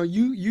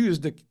 you use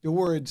the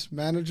words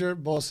manager,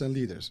 boss, and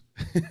leaders.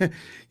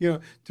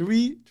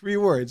 Three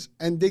words,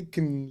 and they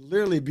can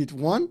literally be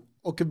one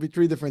or could be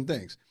three different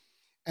things.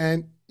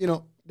 And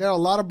there are a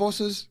lot of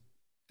bosses.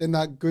 They're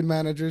not good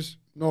managers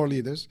nor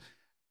leaders.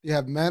 You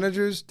have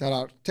managers that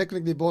are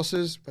technically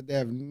bosses, but they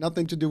have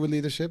nothing to do with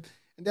leadership.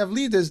 And they have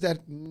leaders that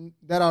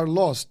are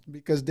lost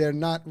because they're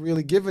not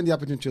really given the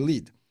opportunity to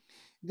lead.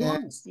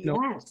 Yes,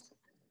 yes.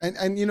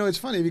 And it's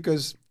funny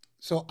because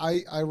so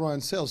I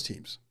run sales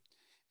teams.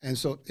 And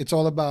so it's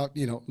all about,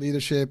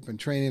 leadership and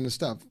training and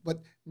stuff.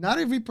 But not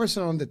every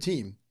person on the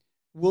team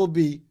will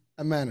be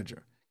a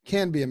manager,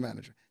 can be a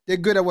manager. They're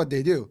good at what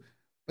they do,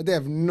 but they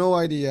have no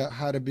idea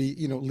how to be,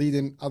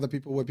 leading other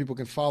people where people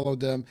can follow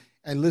them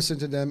and listen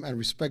to them and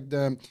respect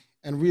them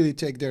and really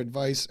take their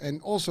advice,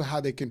 and also how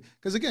they can,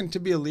 because again,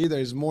 to be a leader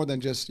is more than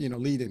just,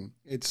 leading.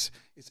 It's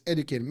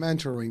educating,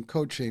 mentoring,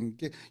 coaching.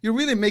 You're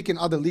really making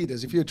other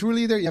leaders. If you're a true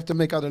leader, you have to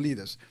make other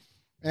leaders.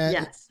 And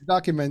yes.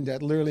 Document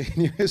that literally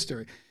in your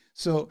history.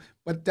 So,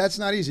 but that's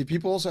not easy.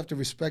 People also have to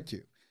respect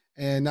you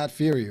and not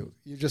fear you.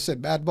 You just said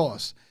bad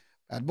boss.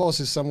 Bad boss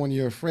is someone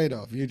you're afraid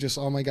of. You just,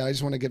 oh my God, I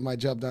just want to get my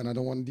job done. I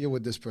don't want to deal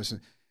with this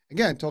person.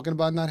 Again, talking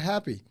about not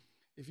happy.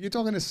 If you're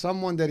talking to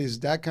someone that is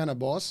that kind of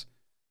boss,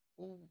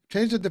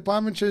 change the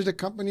department, change the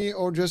company,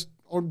 or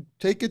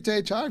take it to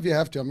HR if you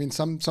have to. I mean,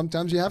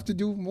 sometimes you have to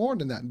do more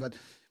than that. But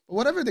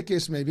whatever the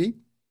case may be,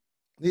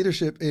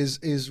 leadership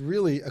is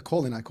really a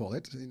calling, I call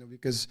it,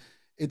 because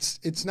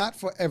it's not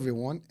for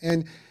everyone.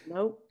 And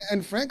nope.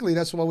 And frankly,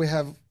 that's why we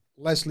have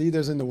less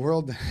leaders in the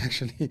world than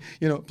actually,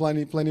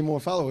 plenty more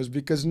followers,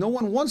 because no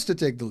one wants to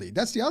take the lead.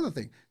 That's the other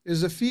thing.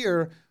 There's a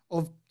fear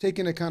of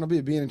taking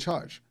accountability, being in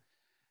charge.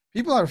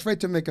 People are afraid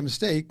to make a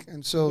mistake,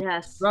 and so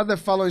yes. rather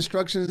follow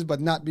instructions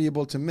but not be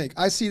able to make.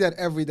 I see that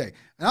every day.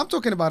 And I'm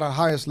talking about our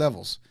highest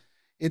levels.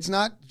 It's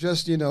not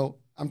just,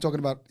 I'm talking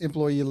about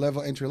employee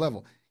level, entry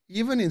level.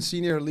 Even in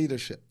senior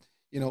leadership,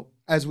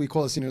 as we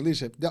call it senior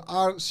leadership, there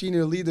are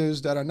senior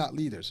leaders that are not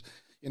leaders.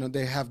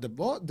 They have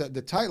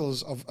the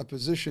titles of a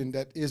position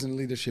that is in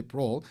leadership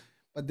role,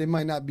 but they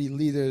might not be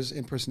leaders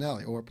in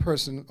personality or a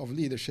person of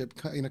leadership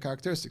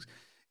characteristics.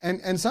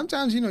 And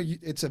sometimes,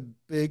 it's a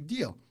big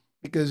deal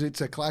because it's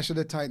a clash of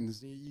the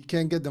titans. You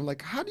can't get them.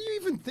 Like, how do you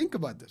even think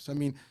about this? I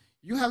mean,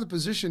 you have the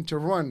position to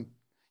run,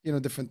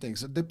 different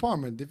things, a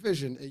department,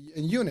 division, a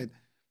unit,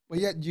 but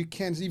yet you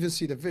can't even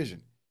see the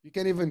vision. You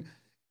can't even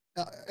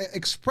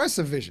express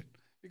a vision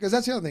Because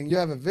that's the other thing. You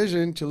have a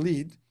vision to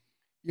lead.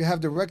 You have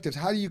directives.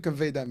 How do you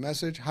convey that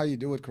message? How you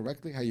do it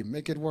correctly? How you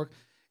make it work?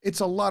 It's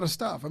a lot of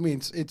stuff. I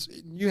mean, it's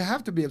you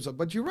have to be absorbed.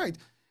 But you're right.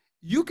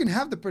 You can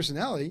have the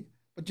personality,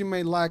 but you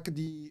may lack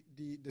the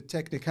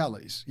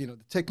technicalities. You know,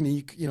 the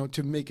technique. You know,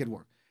 to make it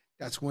work.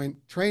 That's when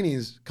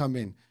trainings come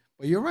in.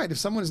 But you're right. If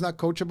someone is not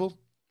coachable,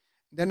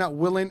 they're not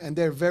willing, and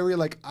they're very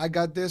like, I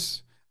got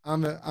this.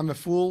 I'm a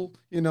fool.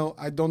 You know,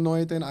 I don't know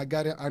anything. I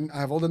got it. I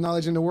have all the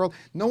knowledge in the world.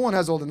 No one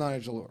has all the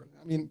knowledge in the world.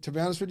 I mean, to be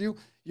honest with you,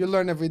 you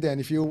learn every day.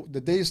 And if you the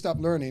day you stop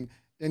learning,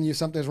 then you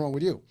something's wrong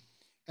with you.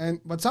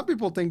 And but some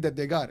people think that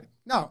they got it.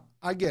 Now,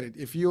 I get it.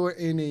 If you're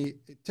in a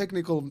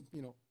technical,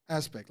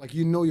 aspect, like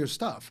you know your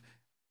stuff,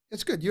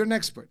 it's good. You're an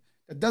expert.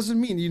 That doesn't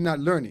mean you're not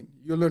learning.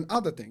 You learn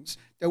other things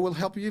that will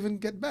help you even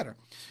get better.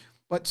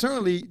 But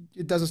certainly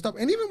it doesn't stop.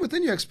 And even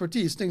within your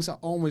expertise, things are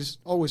always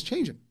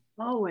changing.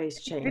 Always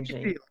Any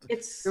changing. field,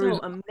 It's there so is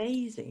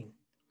amazing.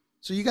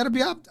 so you got to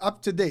be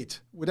up to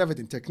date with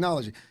everything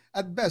technology.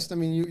 At best, I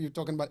mean, you're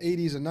talking about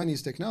 80s and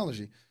 90s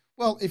technology.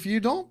 Well, if you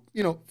don't,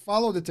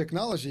 follow the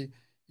technology,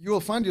 you will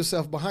find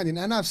yourself behind it.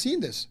 And I've seen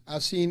this.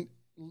 I've seen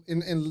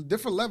in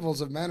different levels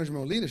of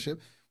management or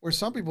leadership where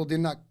some people did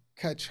not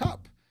catch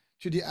up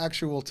to the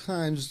actual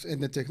times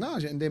in the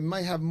technology, and they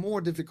might have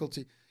more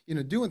difficulty,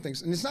 doing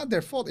things. And it's not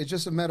their fault. It's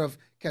just a matter of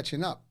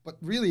catching up. But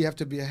really, you have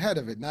to be ahead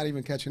of it, not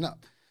even catching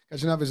up.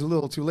 Catching up is a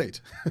little too late.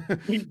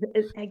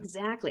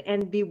 Exactly.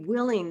 And be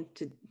willing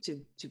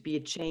to be a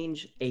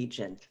change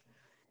agent.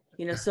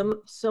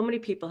 So many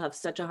people have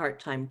such a hard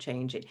time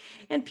changing,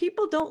 and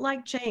people don't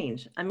like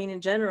change. I mean, in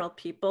general,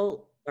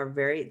 people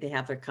they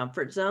have their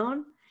comfort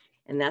zone,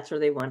 and that's where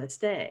they want to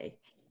stay.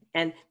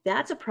 And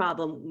that's a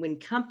problem when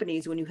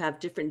you have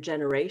different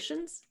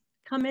generations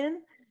come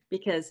in,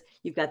 because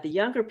you've got the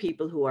younger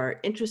people who are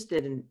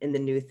interested in the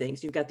new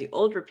things. You've got the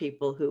older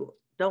people who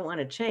don't want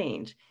to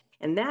change.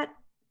 And that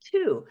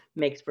too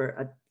makes for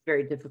a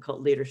very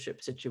difficult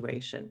leadership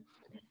situation.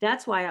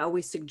 That's why I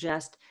always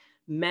suggest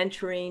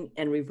mentoring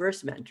and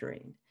reverse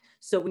mentoring.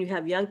 So when you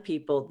have young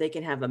people, they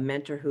can have a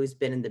mentor who's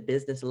been in the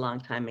business a long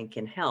time and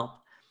can help,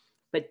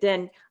 but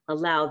then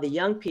allow the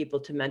young people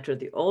to mentor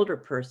the older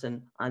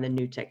person on the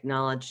new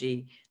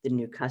technology, the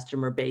new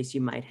customer base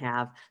you might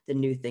have, the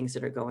new things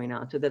that are going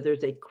on, so that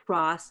there's a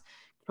cross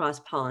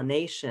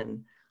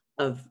pollination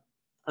of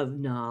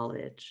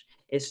knowledge.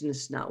 It's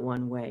just not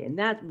one way, and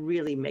that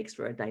really makes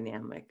for a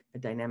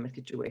dynamic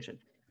situation.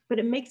 But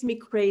it makes me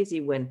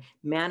crazy when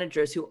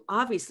managers who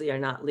obviously are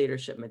not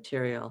leadership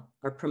material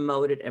are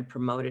promoted and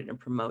promoted and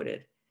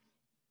promoted,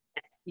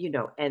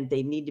 and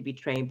they need to be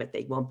trained, but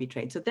they won't be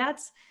trained. So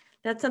that's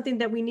something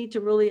that we need to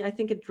really, I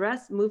think,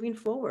 address moving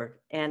forward.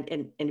 And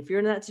if you're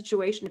in that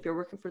situation, if you're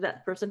working for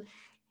that person,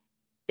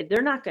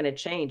 they're not going to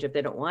change if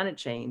they don't want to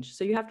change.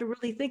 So you have to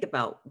really think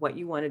about what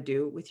you want to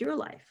do with your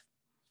life.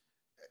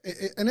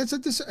 And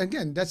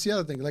again, that's the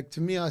other thing. Like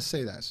to me, I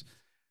say this: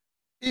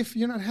 if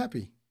you're not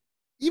happy,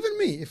 even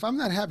me, if I'm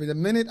not happy, the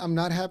minute I'm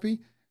not happy,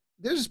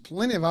 there's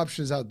plenty of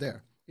options out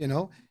there.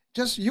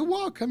 Just you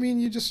walk. I mean,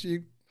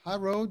 you high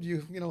road,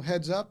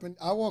 heads up, and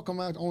I walk on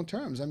my own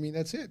terms. I mean,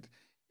 that's it.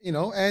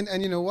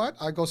 And you know what?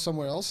 I go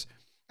somewhere else.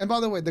 And by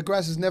the way, the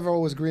grass is never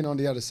always green on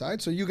the other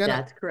side. So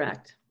That's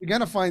correct. you're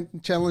gonna find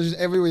challenges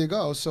everywhere you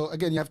go. So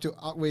again, you have to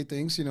outweigh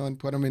things, and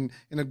put them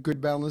in a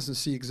good balance and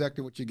see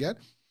exactly what you get.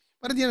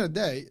 But at the end of the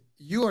day,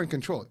 you are in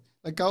control.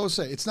 Like I always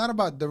say, it's not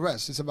about the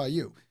rest; it's about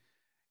you.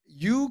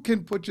 You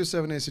can put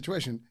yourself in a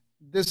situation.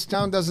 This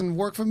town doesn't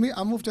work for me.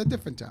 I move to a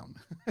different town.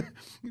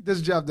 This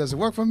job doesn't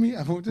work for me.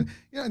 I move to,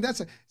 and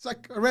it's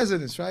like a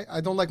residence, right?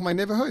 I don't like my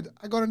neighborhood.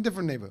 I go to a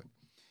different neighborhood,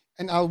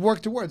 and I'll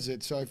work towards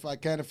it. So if I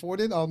can't afford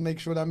it, I'll make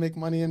sure that I make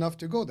money enough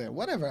to go there.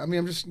 Whatever. I mean,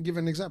 I'm just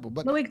giving an example.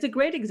 But No, it's a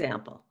great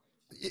example.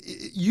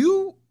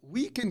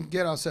 we can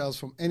get ourselves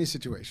from any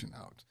situation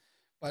out,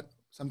 but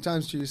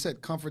sometimes you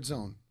said comfort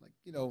zone. Like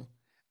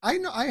I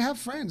know I have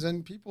friends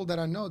and people that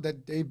I know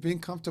that they've been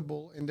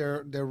comfortable in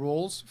their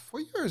roles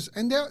for years,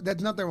 and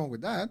that's nothing wrong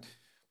with that.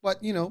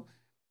 But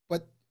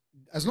but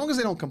as long as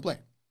they don't complain,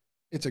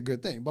 it's a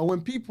good thing. But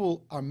when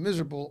people are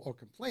miserable or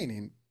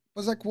complaining,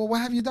 it's like, well,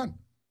 what have you done?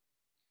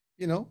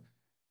 You know,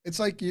 it's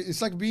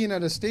like being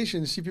at a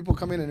station, see people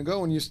come in and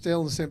go, and you're still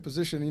in the same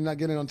position, and you're not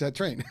getting onto that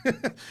train.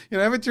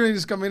 Every train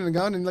is coming in and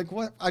gone, and like,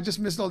 what? I just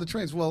missed all the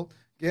trains. Well,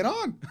 get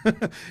on.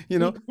 you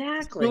know,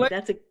 Exactly.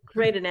 That's a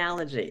great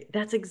analogy.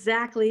 That's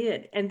exactly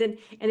it. And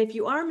if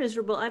you are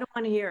miserable, I don't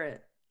want to hear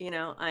it.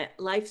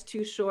 Life's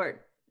too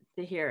short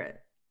to hear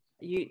it.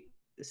 You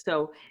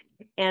so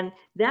and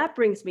that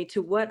brings me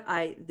to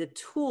the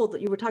tool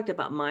that you were talking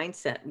about,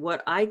 mindset.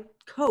 What I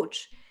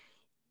coach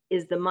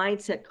is the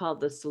mindset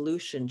called the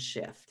solution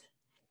shift.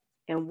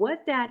 And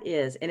what that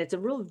is, and it's a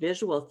real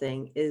visual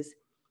thing, is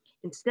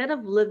instead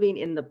of living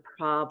in the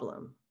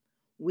problem,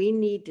 we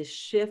need to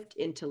shift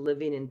into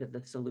living into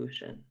the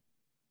solution.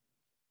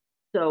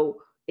 So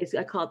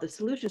I call it the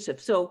solution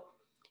shift. So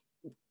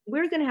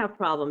we're going to have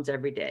problems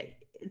every day.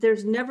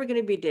 there's never going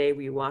to be a day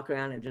where you walk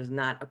around and there's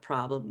not a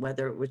problem,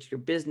 whether it's your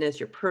business,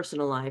 your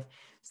personal life,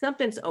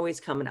 something's always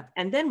coming up.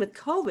 And then with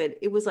COVID,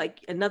 it was like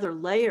another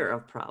layer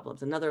of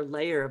problems, another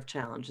layer of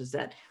challenges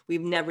that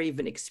we've never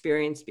even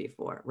experienced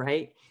before,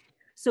 right?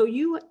 So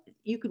you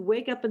could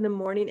wake up in the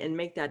morning and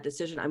make that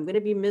decision. I'm going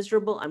to be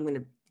miserable. I'm going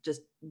to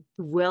just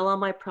dwell on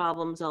my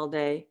problems all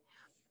day.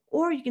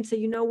 Or you can say,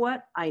 you know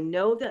what? I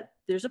know that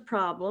there's a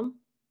problem.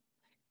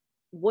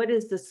 What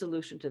is the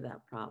solution to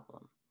that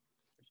problem?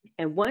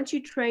 And once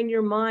you train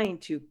your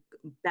mind to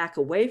back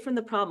away from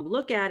the problem,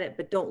 look at it,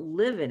 but don't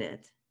live in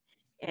it,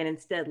 and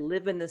instead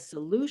live in the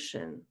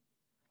solution,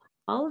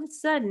 all of a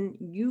sudden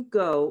you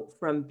go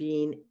from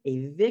being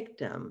a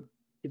victim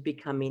to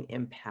becoming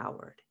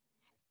empowered.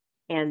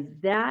 And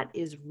that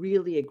is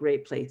really a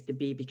great place to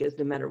be, because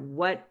no matter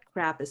what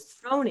crap is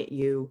thrown at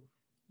you,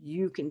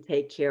 you can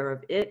take care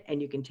of it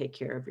and you can take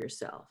care of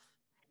yourself.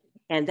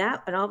 And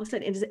all of a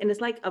sudden,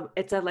 it's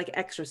like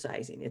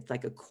exercising. It's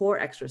like a core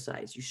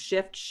exercise. You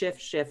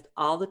shift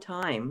all the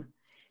time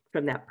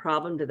from that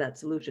problem to that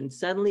solution.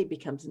 Suddenly it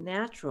becomes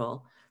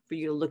natural for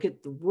you to look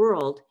at the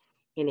world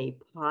in a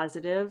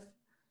positive,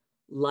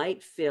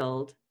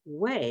 light-filled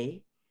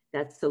way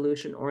that's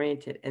solution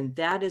oriented. And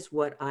that is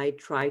what I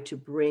try to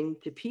bring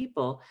to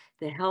people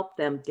to help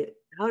them get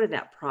out of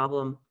that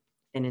problem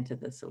and into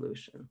the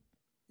solution.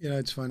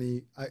 It's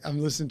funny. I'm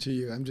listening to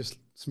you. I'm just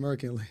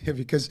smirking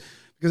because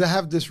I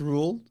have this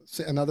rule,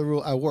 another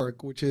rule at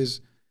work, which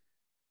is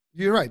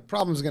you're right.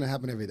 Problems are going to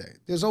happen every day.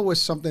 There's always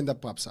something that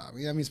pops out. I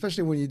mean,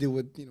 especially when you deal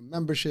with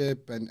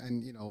membership and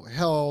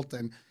health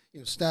and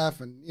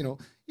staff and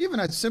even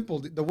as simple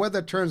the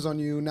weather turns on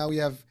you. Now we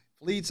have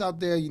fleets out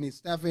there. You need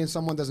staffing.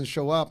 Someone doesn't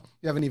show up.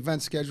 You have an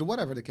event scheduled,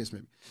 whatever the case may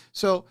be.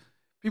 So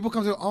people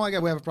come to, oh my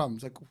God, we have a problem.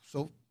 It's like,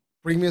 so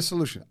bring me a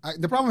solution.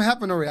 The problem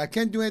happened already. I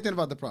can't do anything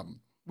about the problem.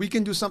 We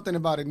can do something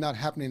about it not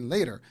happening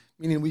later,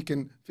 meaning we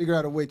can figure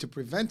out a way to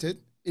prevent it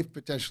if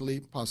potentially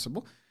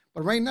possible.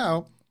 But right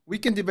now, we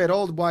can debate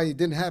all why it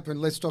didn't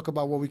happen. Let's talk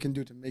about what we can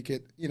do to make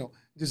it,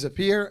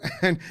 disappear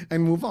and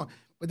move on.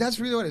 But that's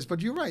really what it is. But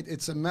you're right.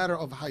 It's a matter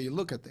of how you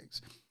look at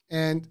things.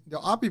 And there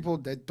are people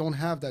that don't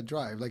have that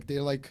drive.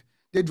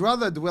 They'd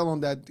rather dwell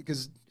on that,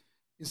 because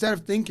instead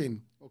of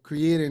thinking or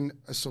creating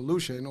a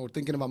solution or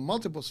thinking about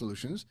multiple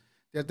solutions,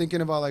 they're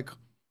thinking about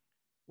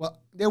well,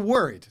 they're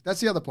worried. That's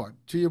the other part.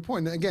 To your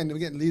point, again,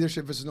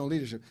 leadership versus no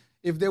leadership.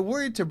 If they're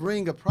worried to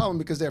bring a problem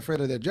because they're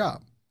afraid of their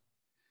job,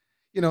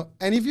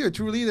 and if you're a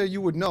true leader,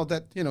 you would know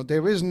that,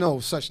 there is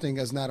no such thing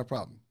as not a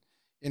problem.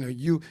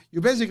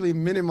 You're basically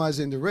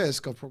minimizing the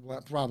risk of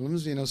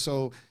problems,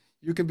 so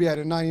you can be at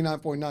a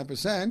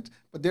 99.9%,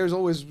 but there's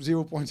always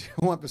 0.01%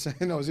 or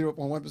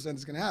 0.1%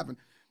 that's going to happen.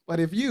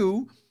 But if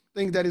you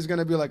think that is going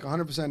to be like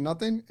 100%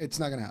 nothing, it's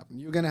not going to happen.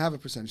 You're going to have a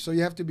percentage. So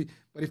you have to be,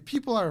 but if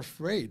people are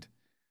afraid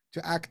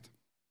to act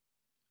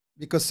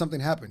because something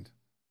happened,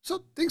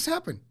 so things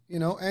happen,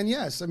 and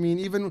yes, I mean,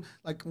 even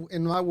like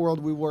in my world,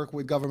 we work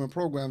with government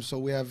programs, so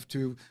we have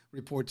to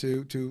report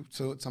to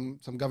some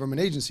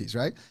government agencies,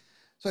 right?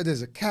 So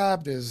there's a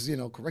cap, there's,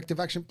 corrective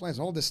action plans,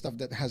 all this stuff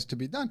that has to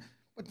be done.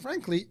 But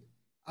frankly,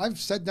 I've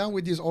sat down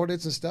with these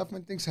audits and stuff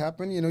when things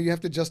happen, you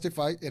have to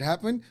justify it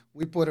happened.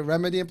 We put a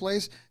remedy in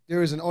place.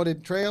 There is an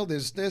audit trail.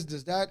 There's this,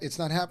 there's that. It's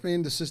not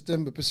happening. The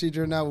system, the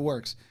procedure now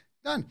works.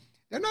 Done.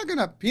 They're not going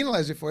to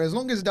penalize you for it as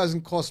long as it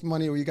doesn't cost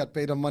money or you got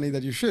paid on money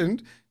that you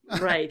shouldn't.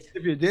 Right.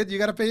 If you did, you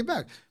got to pay it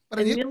back. But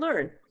and you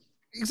learn.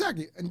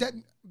 Exactly. And that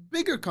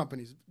bigger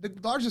companies, the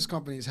largest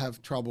companies have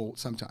trouble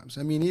sometimes.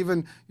 I mean,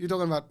 even you're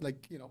talking about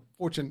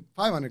Fortune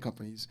 500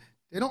 companies,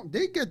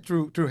 they get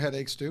through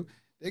headaches too.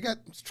 They got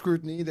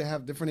scrutiny. They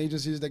have different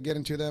agencies that get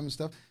into them and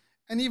stuff.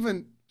 And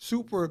even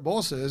super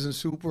bosses and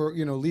super,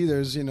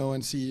 leaders,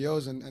 and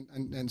CEOs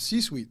and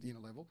C-suite,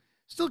 level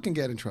still can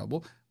get in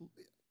trouble.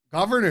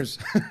 Governors,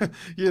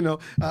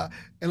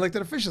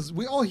 elected officials,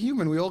 we all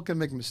human. We all can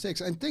make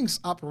mistakes and things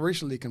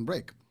operationally can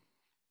break.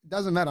 It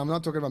doesn't matter. I'm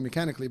not talking about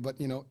mechanically, but,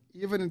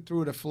 even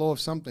through the flow of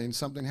something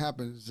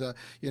happens,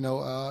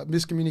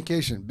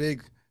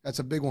 miscommunication, that's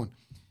a big one.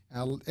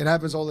 It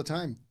happens all the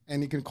time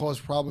and it can cause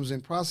problems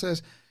in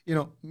process.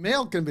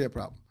 Mail can be a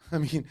problem. I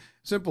mean,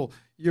 simple.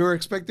 You're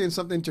expecting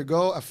something to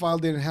go, a file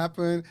didn't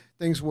happen,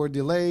 things were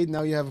delayed,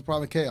 now you have a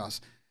problem, chaos.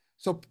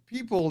 So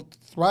people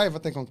thrive, I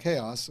think, on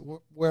chaos,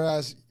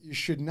 whereas you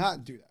should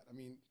not do that. I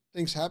mean,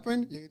 things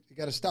happen, you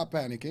got to stop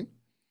panicking.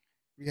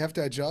 We have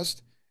to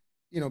adjust,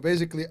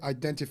 basically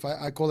identify,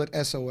 I call it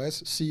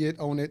SOS, see it,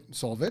 own it,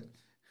 solve it.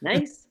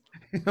 Nice.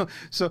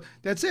 So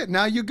that's it.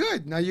 Now you're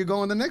good. Now you go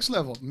on the next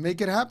level,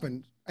 make it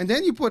happen. And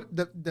then you put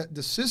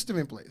the system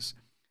in place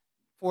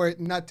for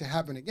it not to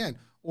happen again.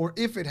 Or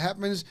if it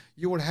happens,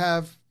 you will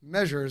have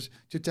measures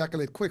to tackle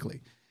it quickly.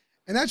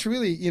 And that's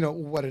really,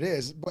 what it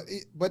is.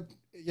 But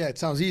yeah, it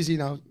sounds easy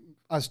now,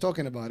 us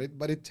talking about it,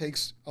 but it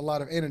takes a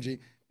lot of energy.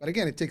 But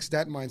again, it takes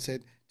that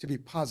mindset to be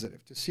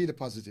positive, to see the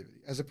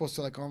positivity, as opposed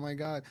to oh my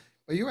God.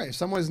 But you're right. If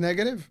someone is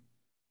negative,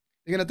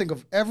 you're going to think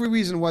of every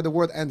reason why the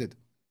world ended.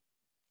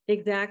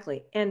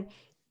 Exactly. And,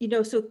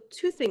 so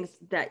two things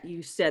that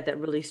you said that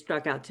really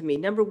struck out to me.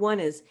 Number one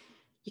is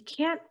you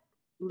can't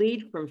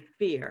lead from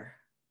fear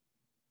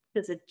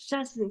because it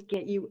doesn't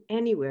get you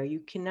anywhere.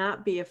 You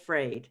cannot be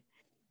afraid.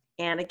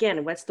 And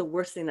again, what's the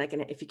worst thing that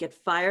can, if you get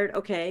fired,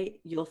 okay,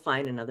 you'll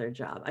find another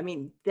job. I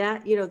mean,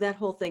 that, that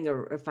whole thing,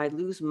 or if I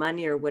lose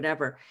money or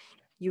whatever,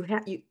 you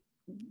have,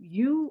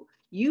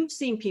 you've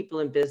seen people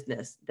in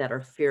business that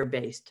are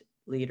fear-based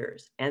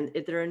leaders, and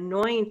they're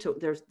annoying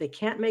they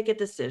can't make a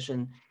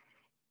decision.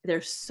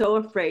 They're so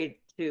afraid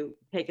to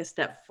take a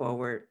step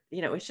forward.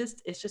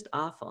 It's just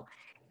awful.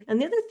 And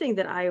the other thing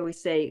that I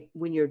always say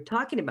when you're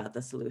talking about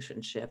the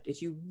solution shift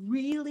is you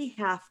really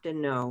have to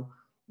know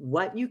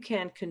what you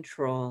can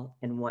control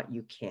and what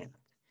you can't.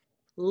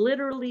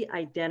 Literally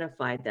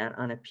identify that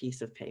on a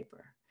piece of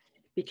paper,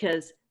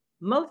 because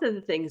most of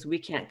the things we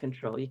can't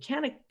control. You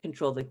can't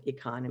control the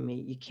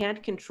economy. You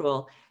can't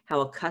control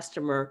how a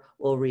customer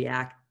will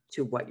react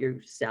to what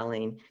you're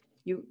selling.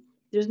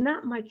 There's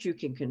not much you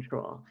can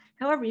control.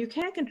 However, you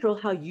can control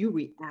how you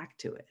react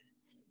to it.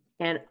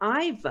 And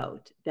I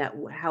vote that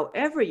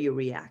however you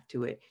react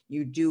to it,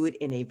 you do it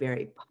in a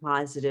very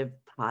positive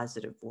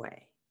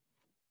way.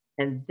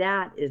 And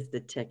that is the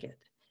ticket.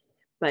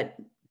 But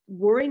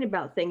worrying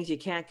about things you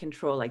can't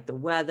control, like the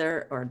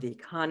weather or the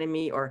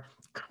economy or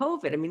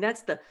COVID, I mean,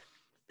 that's the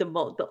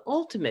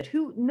ultimate.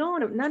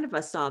 None of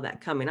us saw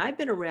that coming. I've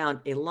been around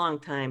a long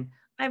time.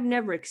 I've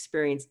never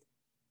experienced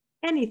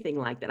anything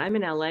like that. I'm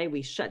in LA.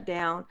 We shut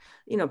down,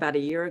 about a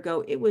year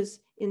ago. It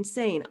was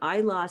insane. I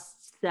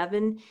lost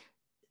 7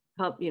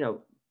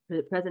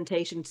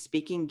 presentation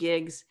speaking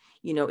gigs,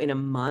 in a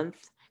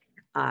month.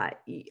 All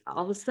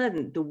of a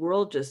sudden the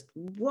world just,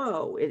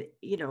 whoa,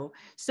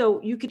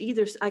 so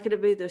I could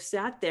have either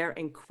sat there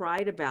and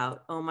cried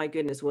about, oh my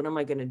goodness, what am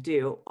I going to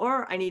do?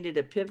 Or I needed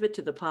to pivot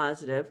to the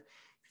positive.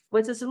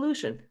 What's the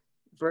solution?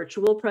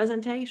 Virtual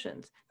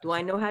presentations. Do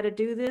I know how to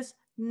do this?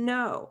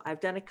 No,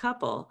 I've done a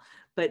couple,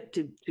 but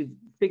to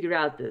figure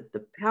out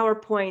the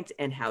PowerPoints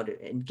and how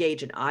to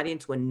engage an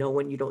audience when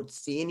you don't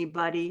see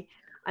anybody.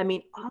 I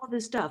mean, all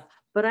this stuff,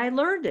 but I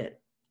learned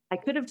it. I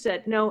could have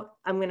said, no,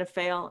 I'm going to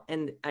fail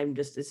and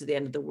this is the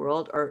end of the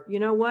world. Or, you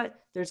know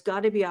what, there's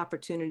got to be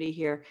opportunity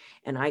here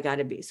and I got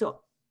to be.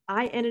 So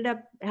I ended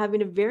up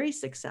having a very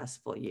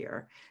successful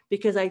year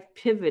because I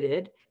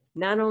pivoted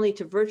not only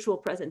to virtual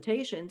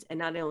presentations and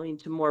not only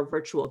to more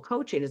virtual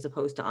coaching as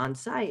opposed to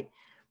on-site,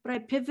 but I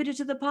pivoted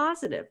to the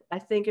positive. I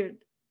think,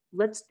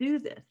 let's do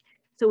this.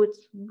 So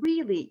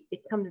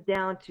it comes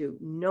down to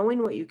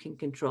knowing what you can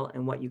control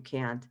and what you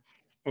can't,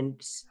 and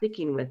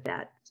sticking with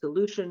that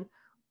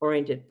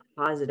solution-oriented,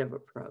 positive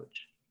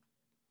approach.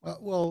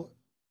 Well,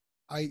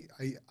 I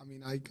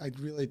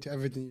relate to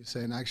everything you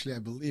say, and actually, I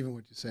believe in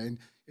what you're saying.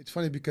 It's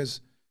funny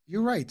because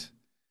you're right.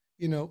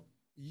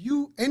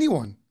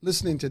 Anyone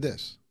listening to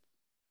this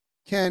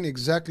can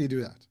exactly do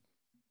that.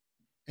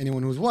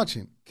 Anyone who's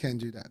watching can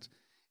do that.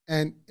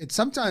 And it's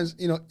sometimes,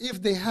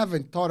 if they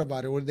haven't thought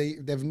about it or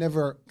they've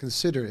never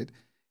considered it,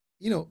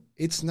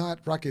 it's not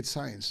rocket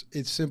science.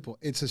 It's simple.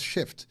 It's a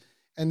shift.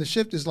 And the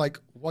shift is like,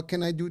 what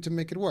can I do to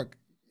make it work?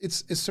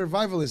 It's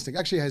survival instinct.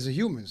 Actually, as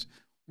humans,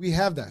 we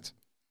have that.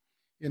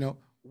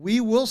 We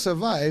will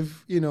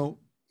survive,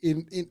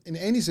 in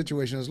any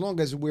situation as long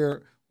as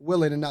we're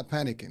willing and not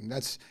panicking.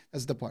 That's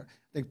the part.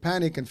 Like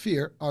panic and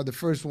fear are the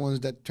first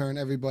ones that turn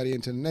everybody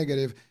into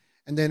negative,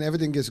 and then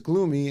everything gets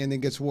gloomy and it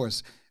gets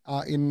worse.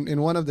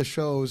 In one of the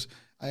shows,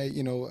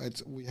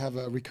 we have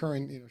a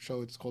recurring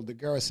show. It's called the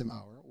Gerasim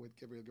Hour with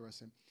Gabriel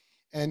Gerasim,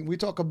 and we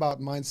talk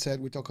about mindset.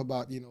 We talk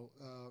about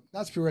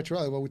not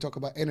spirituality, but we talk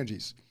about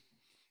energies,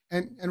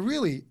 and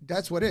really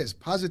that's what it is.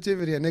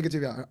 Positivity and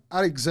negativity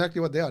are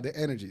exactly what they are. They're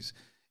energies.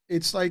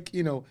 It's like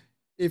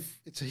if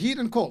it's heat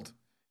and cold,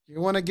 you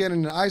want to get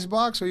in an ice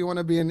box or you want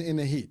to be in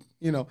the heat.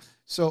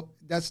 So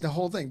that's the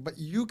whole thing. But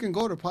you can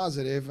go to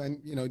positive,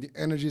 and the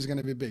energy is going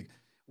to be big.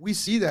 We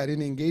see that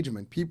in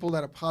engagement. People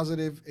that are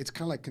positive, it's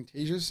kind of like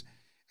contagious,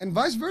 and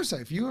vice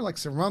versa. If you're like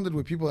surrounded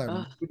with people that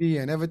are moody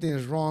and everything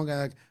is wrong,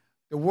 and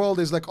the world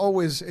is like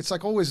always, it's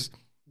like always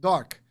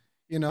dark.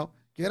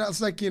 Get out.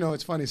 It's like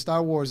it's funny.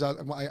 Star Wars. I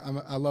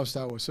love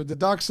Star Wars. So the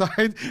dark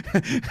side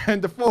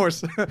and the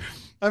Force.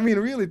 I mean,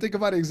 really think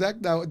about it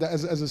exact now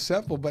as a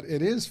sample, but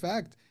it is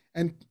fact.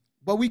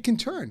 But we can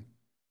turn.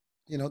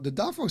 The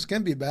dark force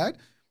can be bad,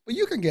 but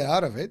you can get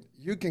out of it.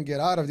 You can get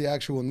out of the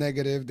actual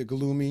negative, the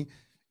gloomy,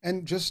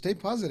 and just stay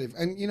positive.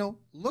 And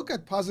look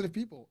at positive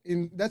people.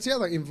 That's the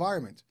other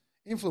environment,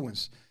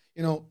 influence.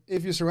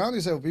 If you surround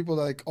yourself with people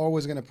that are like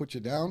always going to put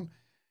you down,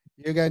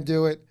 you're going to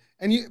do it.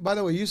 And by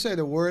the way, you said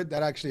a word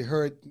that actually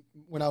hurt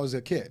when I was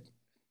a kid.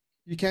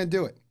 You can't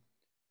do it.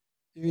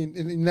 You're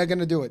not going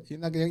to do it. You're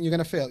going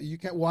to fail. You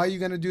can't. Why are you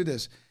going to do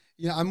this?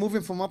 I'm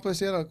moving from one place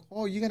to the other. Like,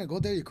 oh, you're going to go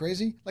there? You're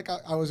crazy? Like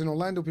I was in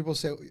Orlando. People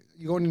say,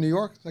 you going to New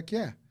York? It's like,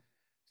 yeah.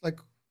 It's like,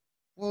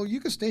 well, you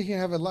can stay here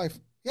and have a life.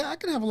 Yeah, I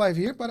can have a life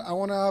here, but I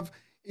want to have,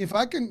 if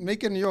I can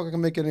make it in New York, I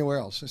can make it anywhere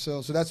else.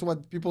 So that's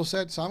what people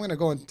said. So I'm going to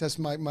go and test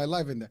my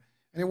life in there.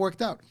 And it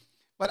worked out.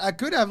 But I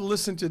could have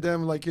listened to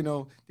them like,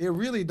 they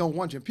really don't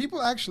want you.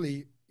 People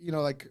actually,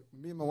 like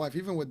me and my wife,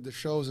 even with the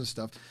shows and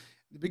stuff,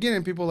 in the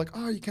beginning, people are like,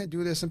 oh, you can't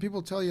do this. And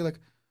people tell you like,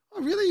 oh,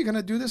 oh, really? You're going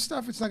to do this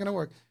stuff? It's not going to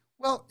work.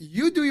 Well,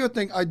 you do your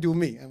thing, I do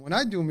me. And when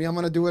I do me, I'm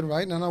going to do it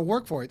right and I'll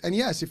work for it. And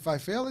yes, if I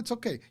fail, it's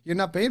okay. You're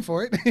not paying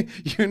for it.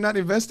 You're not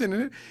investing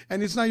in it.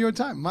 And it's not your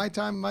time,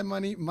 my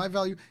money, my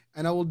value.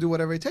 And I will do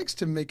whatever it takes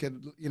to make it,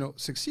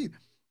 succeed.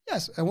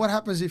 Yes. And what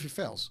happens if it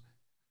fails?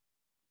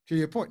 To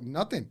your point,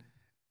 nothing.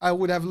 I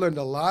would have learned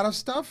a lot of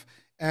stuff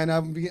and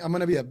I'm going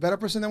to be a better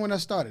person than when I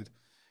started.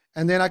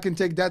 And then I can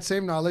take that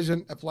same knowledge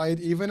and apply it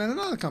even in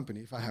another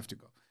company if I have to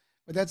go.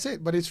 But that's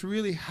it. But it's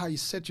really how you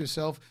set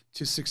yourself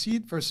to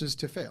succeed versus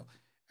to fail.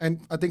 And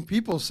I think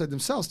people set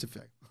themselves to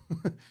fail.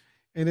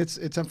 And it's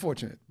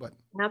unfortunate, but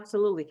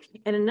Absolutely.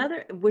 And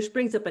which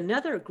brings up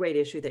another great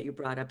issue that you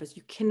brought up, is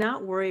you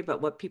cannot worry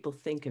about what people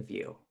think of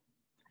you,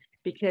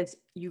 because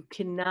you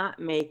cannot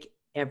make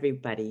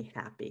everybody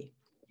happy.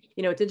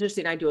 It's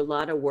interesting. I do a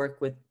lot of work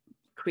with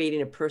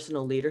creating a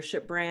personal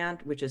leadership brand,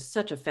 which is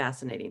such a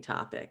fascinating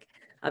topic,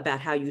 about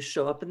how you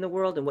show up in the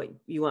world and what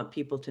you want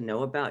people to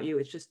know about you.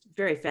 It's just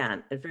very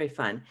fun. It's very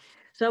fun.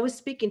 So I was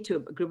speaking to a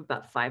group of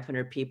about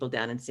 500 people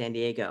down in San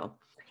Diego.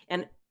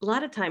 And a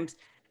lot of times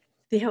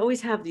they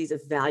always have these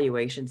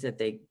evaluations that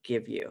they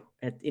give you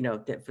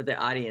for the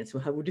audience.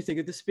 Well, what do you think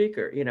of the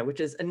speaker? Which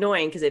is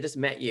annoying because they just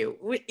met you.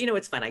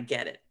 It's fun. I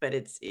get it, but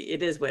it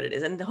is what it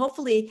is. And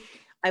hopefully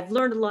I've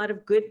learned a lot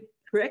of good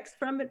tricks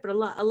from it, but a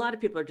lot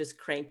of people are just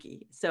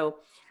cranky. So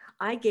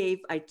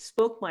I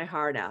spoke my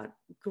heart out.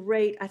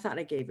 Great. I thought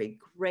I gave a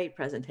great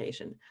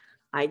presentation.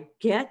 I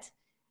get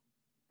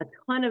a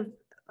ton of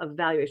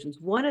evaluations.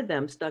 One of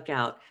them stuck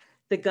out.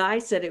 The guy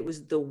said it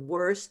was the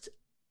worst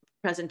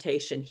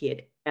presentation he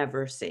had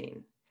ever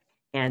seen,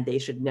 and they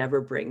should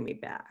never bring me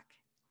back.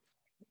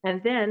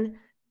 And then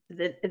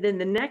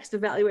the next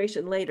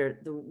evaluation later,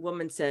 the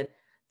woman said,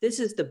 this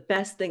is the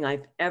best thing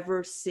I've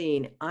ever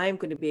seen. I'm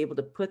going to be able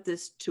to put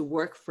this to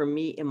work for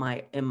me in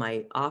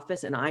my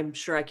office, and I'm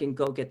sure I can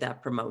go get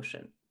that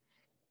promotion.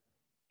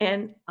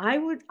 And I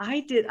was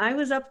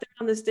up there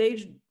on the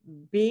stage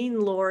being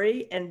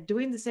Lori and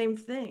doing the same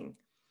thing.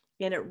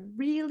 And it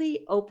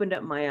really opened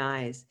up my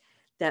eyes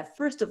that,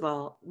 first of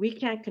all, we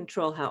can't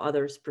control how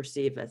others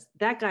perceive us.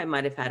 That guy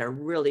might have had a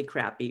really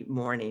crappy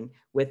morning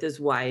with his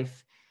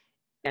wife.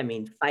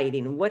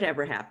 Fighting,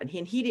 whatever happened.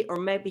 Or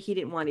maybe he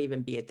didn't want to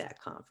even be at that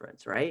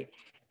conference, right?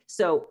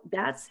 So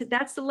that's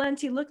the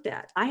lens he looked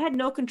at. I had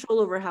no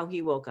control over how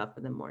he woke up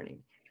in the morning.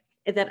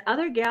 And that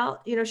other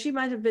gal, she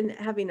might have been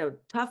having a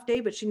tough day,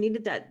 but she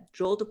needed that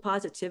jolt of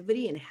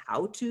positivity and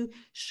how to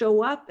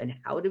show up and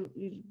how to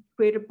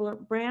create a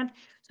brand.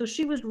 So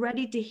she was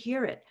ready to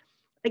hear it.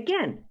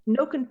 Again,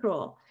 no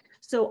control.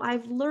 So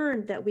I've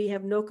learned that we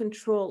have no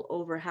control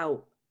over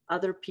how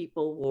other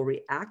people will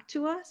react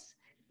to us,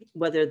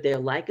 whether they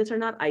like us or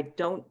not. I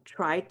don't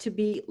try to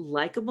be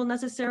likable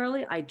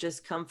necessarily. I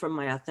just come from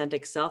my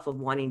authentic self of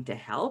wanting to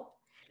help.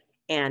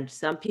 And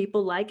some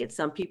people like it,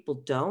 some people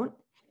don't.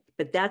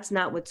 But that's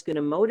not what's going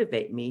to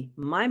motivate me.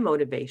 My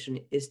motivation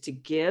is to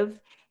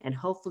give, and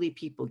hopefully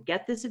people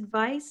get this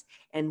advice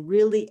and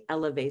really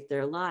elevate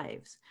their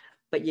lives.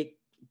 But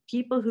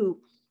people who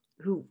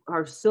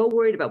are so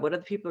worried about what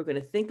other people are going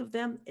to think of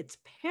them, it's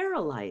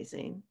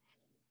paralyzing.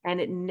 And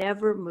it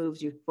never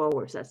moves you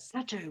forward. So that's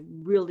such a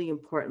really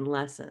important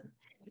lesson.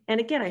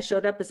 And again, I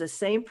showed up as the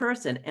same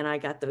person and I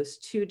got those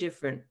two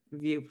different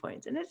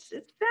viewpoints. And it's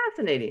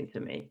fascinating to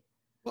me.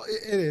 Well,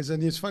 it is.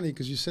 And it's funny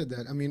because you said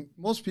that.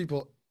 Most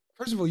people,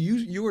 first of all,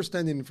 you were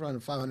standing in front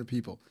of 500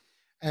 people.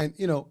 And,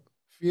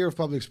 fear of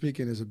public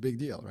speaking is a big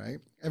deal, right?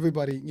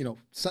 Everybody,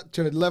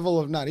 to the level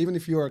of not, even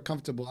if you are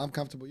comfortable, I'm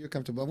comfortable, you're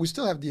comfortable, we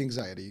still have the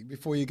anxiety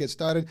before you get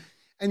started.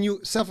 And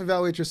you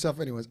self-evaluate yourself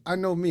anyways. I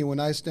know me,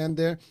 when I stand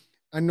there,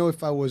 I know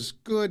if I was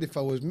good, if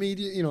I was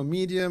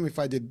medium, if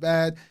I did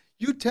bad.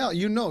 You tell,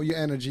 your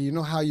energy,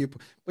 how you,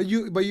 but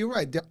you're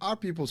right. There are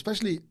people,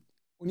 especially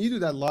when you do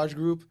that large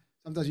group,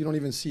 sometimes you don't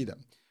even see them.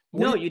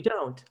 No, you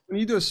don't. When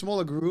you do a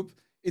smaller group,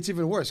 it's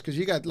even worse because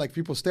you got like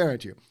people stare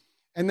at you.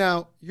 And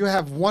now you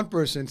have one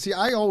person. See,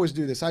 I always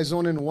do this. I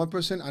zone in on one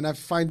person and I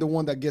find the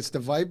one that gets the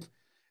vibe.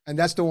 And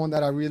that's the one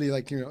that I really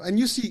like, and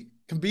you see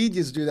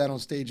comedians do that on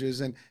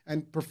stages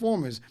and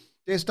performers.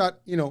 They start,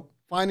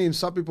 finding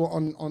some people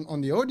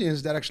on the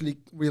audience that actually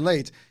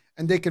relate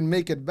and they can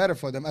make it better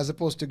for them as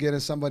opposed to getting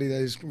somebody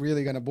that is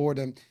really going to bore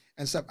them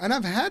and stuff. And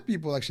I've had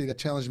people actually that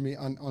challenge me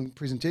on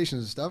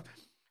presentations and stuff,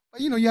 but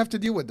you have to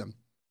deal with them.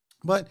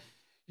 But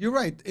you're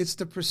right. It's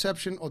the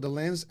perception or the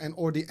lens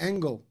or the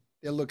angle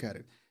they look at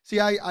it.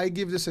 See, I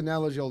give this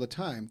analogy all the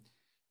time.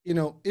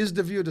 Is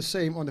the view the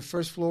same on the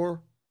first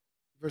floor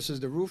versus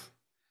the roof?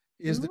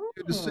 Is the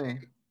view the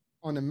same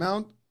on the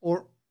mount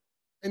or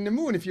in the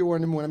moon? If you were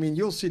in the moon,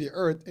 you'll see the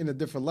Earth in a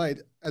different light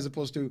as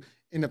opposed to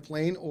in a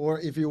plane, or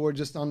if you were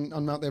just on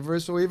Mount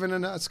Everest or even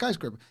in a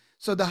skyscraper.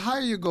 So the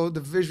higher you go, the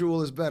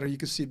visual is better. You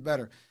can see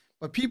better.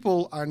 But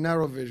people are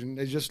narrow vision.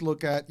 They just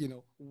look at,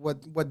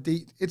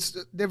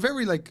 they're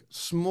very like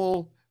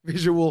small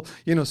visual,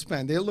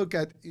 span. They look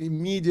at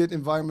immediate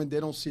environment. They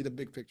don't see the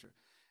big picture.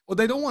 Or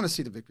they don't want to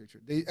see the big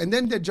picture. And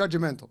then they're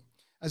judgmental.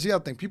 That's the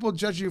other thing. People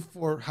judge you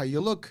for how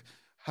you look,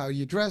 how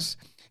you dress,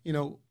 you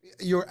know,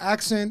 your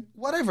accent,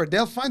 whatever.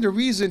 They'll find a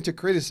reason to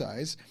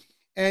criticize.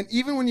 And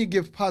even when you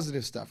give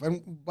positive stuff,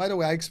 and by the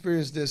way, I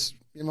experience this,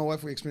 me and my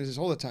wife, we experience this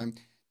all the time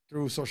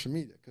through social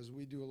media because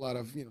we do a lot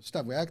of,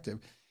 stuff, we're active.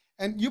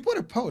 And you put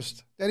a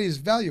post that is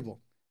valuable,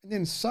 and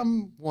then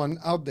someone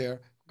out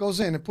there goes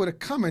in and put a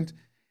comment,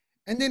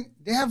 and then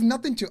they have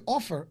nothing to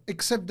offer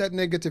except that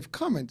negative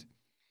comment.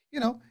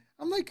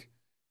 I'm like,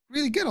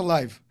 really get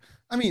alive.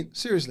 I mean,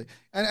 seriously.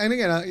 And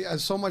again,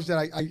 so much that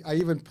I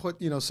even put,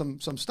 some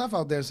stuff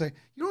out there and say,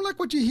 you don't like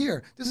what you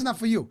hear. This is not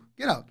for you.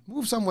 Get out,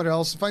 move somewhere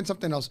else, find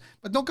something else.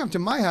 But don't come to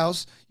my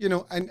house,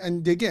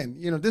 and again,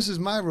 this is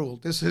my rule.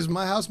 This is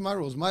my house, my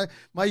rules,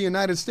 my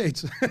United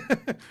States.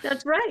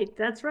 That's right.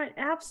 That's right.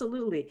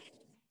 Absolutely.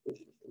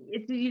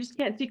 You just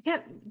can't,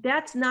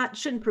 that's not,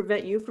 shouldn't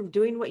prevent you from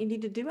doing what you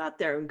need to do out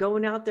there and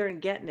going out there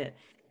and getting it.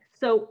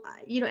 So,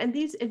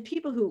 and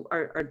people who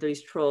are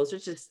these trolls,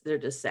 they're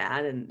just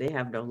sad and they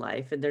have no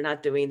life and they're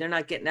not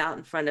getting out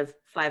in front of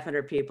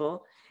 500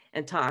 people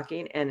and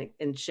talking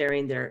and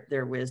sharing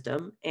their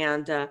wisdom.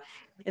 And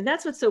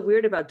that's what's so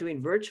weird about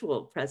doing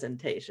virtual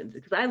presentations,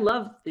 because I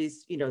love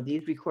these,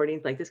 these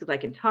recordings like this, because I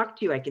can talk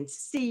to you, I can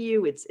see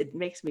you. It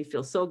makes me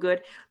feel so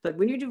good. But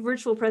when you do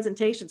virtual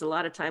presentations, a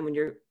lot of time when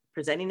you're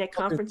presenting at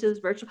conferences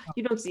virtual,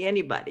 you don't see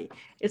anybody.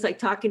 It's like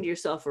talking to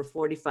yourself for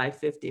 45,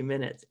 50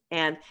 minutes.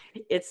 And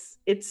it's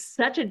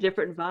such a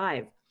different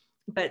vibe.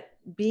 But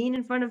being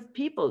in front of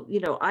people,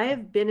 I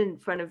have been in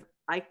front of,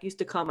 I used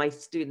to call my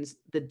students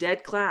the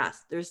dead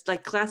class. There's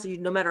like classes,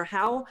 no matter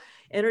how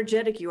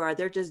energetic you are,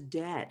 they're just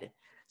dead.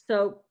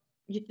 So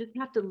you just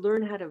have to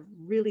learn how to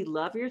really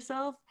love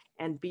yourself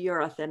and be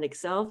your authentic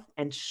self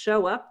and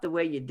show up the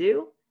way you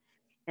do.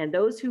 And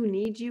those who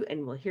need you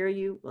and will hear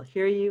you will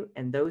hear you.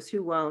 And those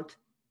who won't,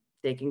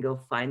 they can go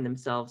find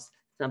themselves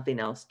something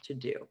else to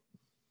do.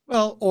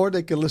 Well, or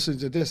they can listen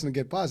to this and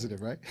get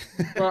positive, right?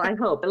 Well, I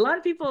hope. A lot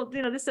of people,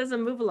 this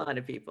doesn't move a lot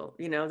of people.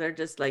 They're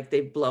just like,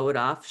 they blow it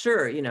off.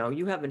 Sure,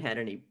 you haven't had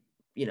any,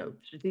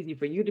 it's easy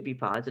for you to be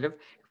positive.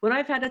 When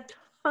I've had a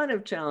ton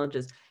of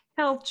challenges,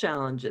 health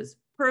challenges,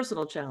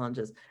 personal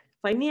challenges,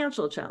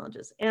 financial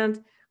challenges,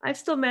 and I've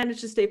still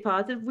managed to stay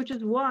positive, which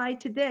is why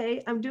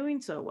today I'm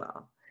doing so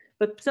well.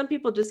 But some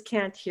people just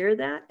can't hear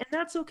that, and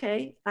that's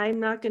okay. I'm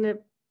not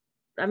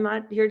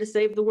here to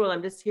save the world.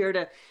 I'm just here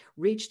to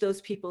reach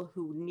those people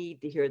who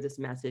need to hear this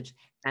message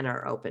and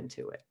are open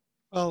to it.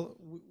 Well,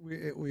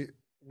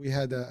 we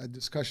had a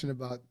discussion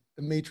about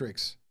the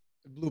matrix,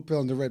 the blue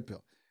pill and the red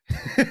pill.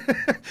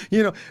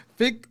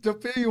 Pick the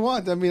pill you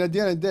want. I mean, at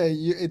the end of the day,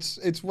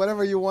 it's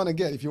whatever you want to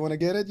get. If you want to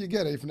get it, you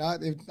get it. If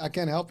not, I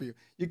can't help you.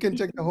 You can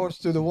take the horse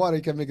to the water.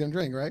 You can make them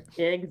drink, right?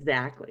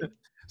 Exactly.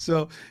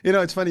 So,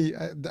 it's funny.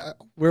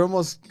 We're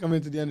almost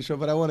coming to the end of the show,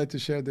 but I wanted to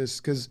share this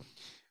because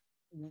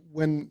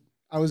when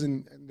I was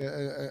in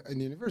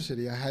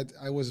university,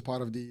 I was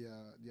part of the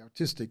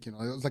artistic.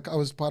 I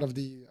was part of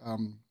the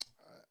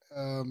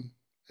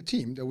a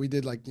team that we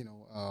did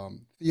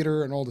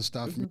theater and all the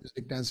stuff,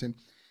 music, dancing,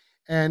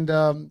 and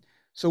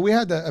so we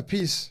had a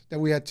piece that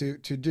we had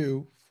to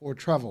do for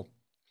travel,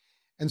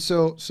 and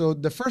so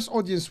the first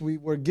audience we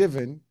were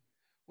given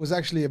was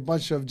actually a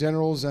bunch of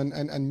generals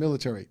and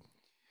military.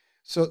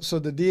 So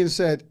the dean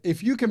said,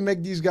 if you can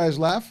make these guys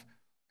laugh,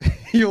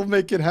 you'll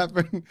make it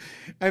happen.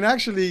 And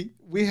actually,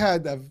 we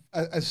had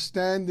a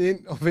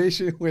standing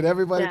ovation with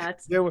everybody.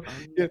 Well,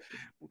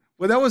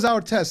 that was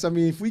our test. I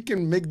mean, if we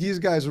can make these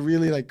guys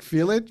really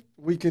feel it,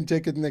 we can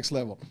take it next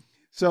level.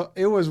 So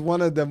it was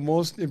one of the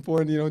most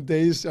important,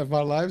 days of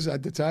our lives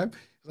at the time.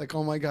 Like,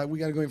 oh my God, we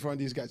got to go in front of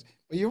these guys.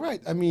 But you're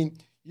right. I mean,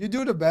 you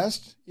do the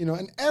best,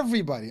 and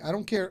everybody, I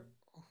don't care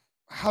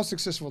how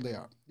successful they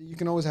are, you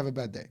can always have a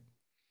bad day.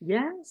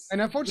 Yes.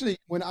 And unfortunately,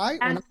 when I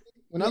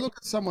look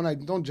at someone, I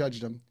don't judge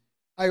them.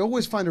 I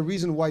always find a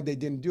reason why they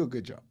didn't do a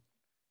good job.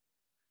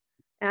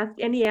 Ask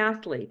any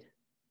athlete.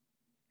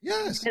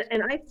 Yes.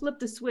 And I flip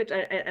the switch,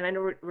 and I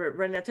know we're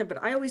running out of time,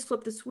 but I always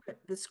flip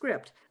the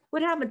script.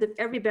 What happened if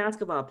every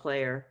basketball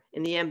player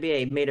in the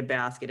NBA made a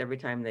basket every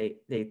time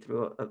they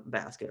threw a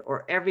basket,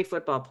 or every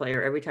football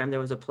player, every time there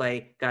was a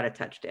play, got a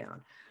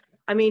touchdown?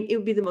 I mean, it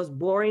would be the most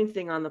boring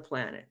thing on the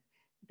planet.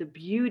 The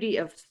beauty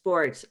of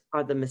sports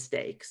are the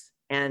mistakes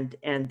and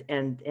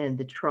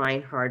the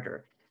trying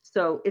harder.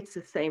 So it's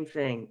the same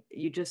thing.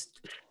 You just,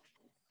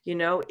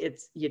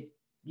 it's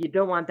you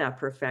don't want that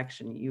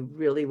perfection. You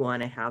really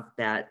want to have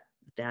that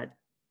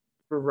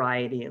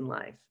variety in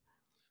life.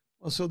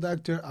 Well, so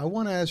Doctor, I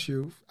want to ask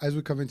you as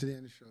we come into the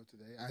end of the show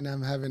today, and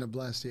I'm having a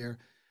blast here.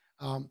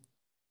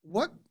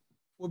 What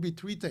would be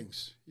three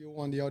things you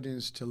want the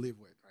audience to live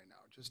with right now?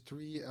 Just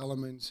three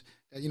elements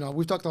that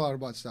we've talked a lot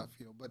about stuff,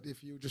 but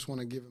if you just want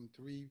to give them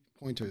 3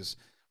 pointers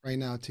right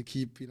now to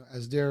keep,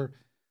 as their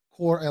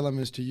core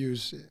elements to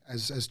use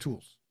as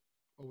tools,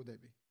 what would they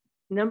be?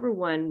 Number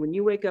one, when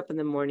you wake up in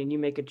the morning, you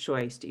make a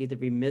choice to either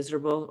be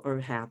miserable or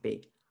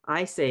happy.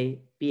 I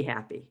say be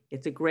happy.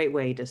 It's a great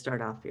way to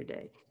start off your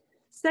day.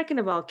 Second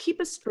of all, keep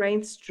a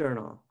strengths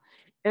journal.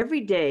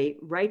 Every day,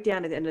 write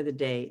down at the end of the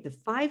day the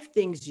 5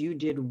 things you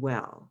did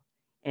well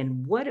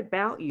and what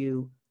about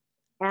you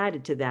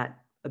added to that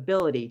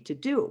ability to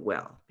do it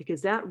well,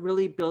 because that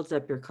really builds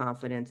up your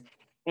confidence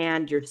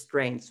and your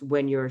strengths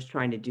when you're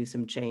trying to do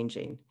some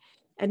changing.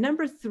 And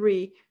number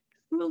three,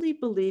 truly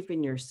believe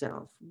in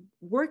yourself.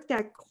 Work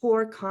that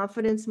core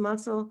confidence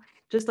muscle,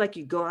 just like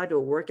you go out to a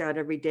workout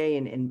every day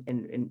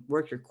and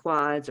work your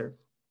quads or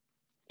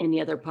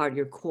any other part of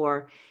your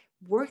core.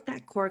 Work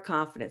that core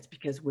confidence,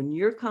 because when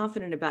you're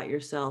confident about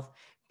yourself,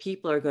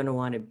 people are going to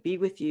want to be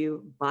with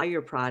you, buy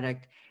your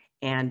product,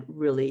 and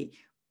really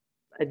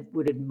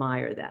would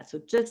admire that. So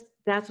just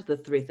that's what the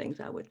three things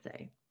I would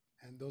say.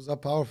 And those are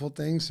powerful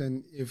things.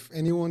 And if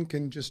anyone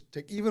can just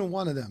take even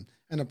one of them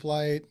and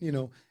apply it,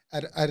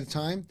 at a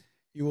time,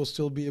 you will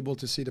still be able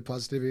to see the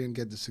positivity and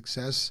get the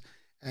success.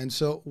 And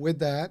so with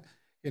that,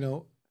 you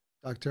know,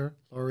 Dr.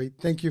 Laurie,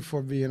 thank you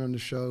for being on the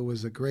show. It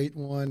was a great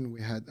one.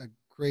 We had a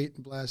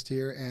great blast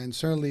here, and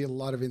certainly a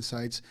lot of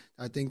insights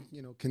I think,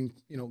 can,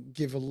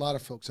 give a lot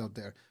of folks out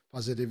there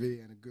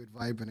positivity and a good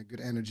vibe and a good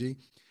energy.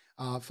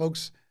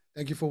 Folks,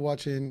 thank you for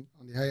watching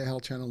on the Higher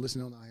Health channel,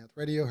 listening on the Higher Health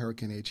Radio.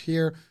 Hurricane H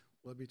here.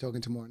 We'll be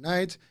talking tomorrow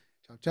night.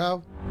 Ciao,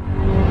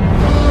 ciao.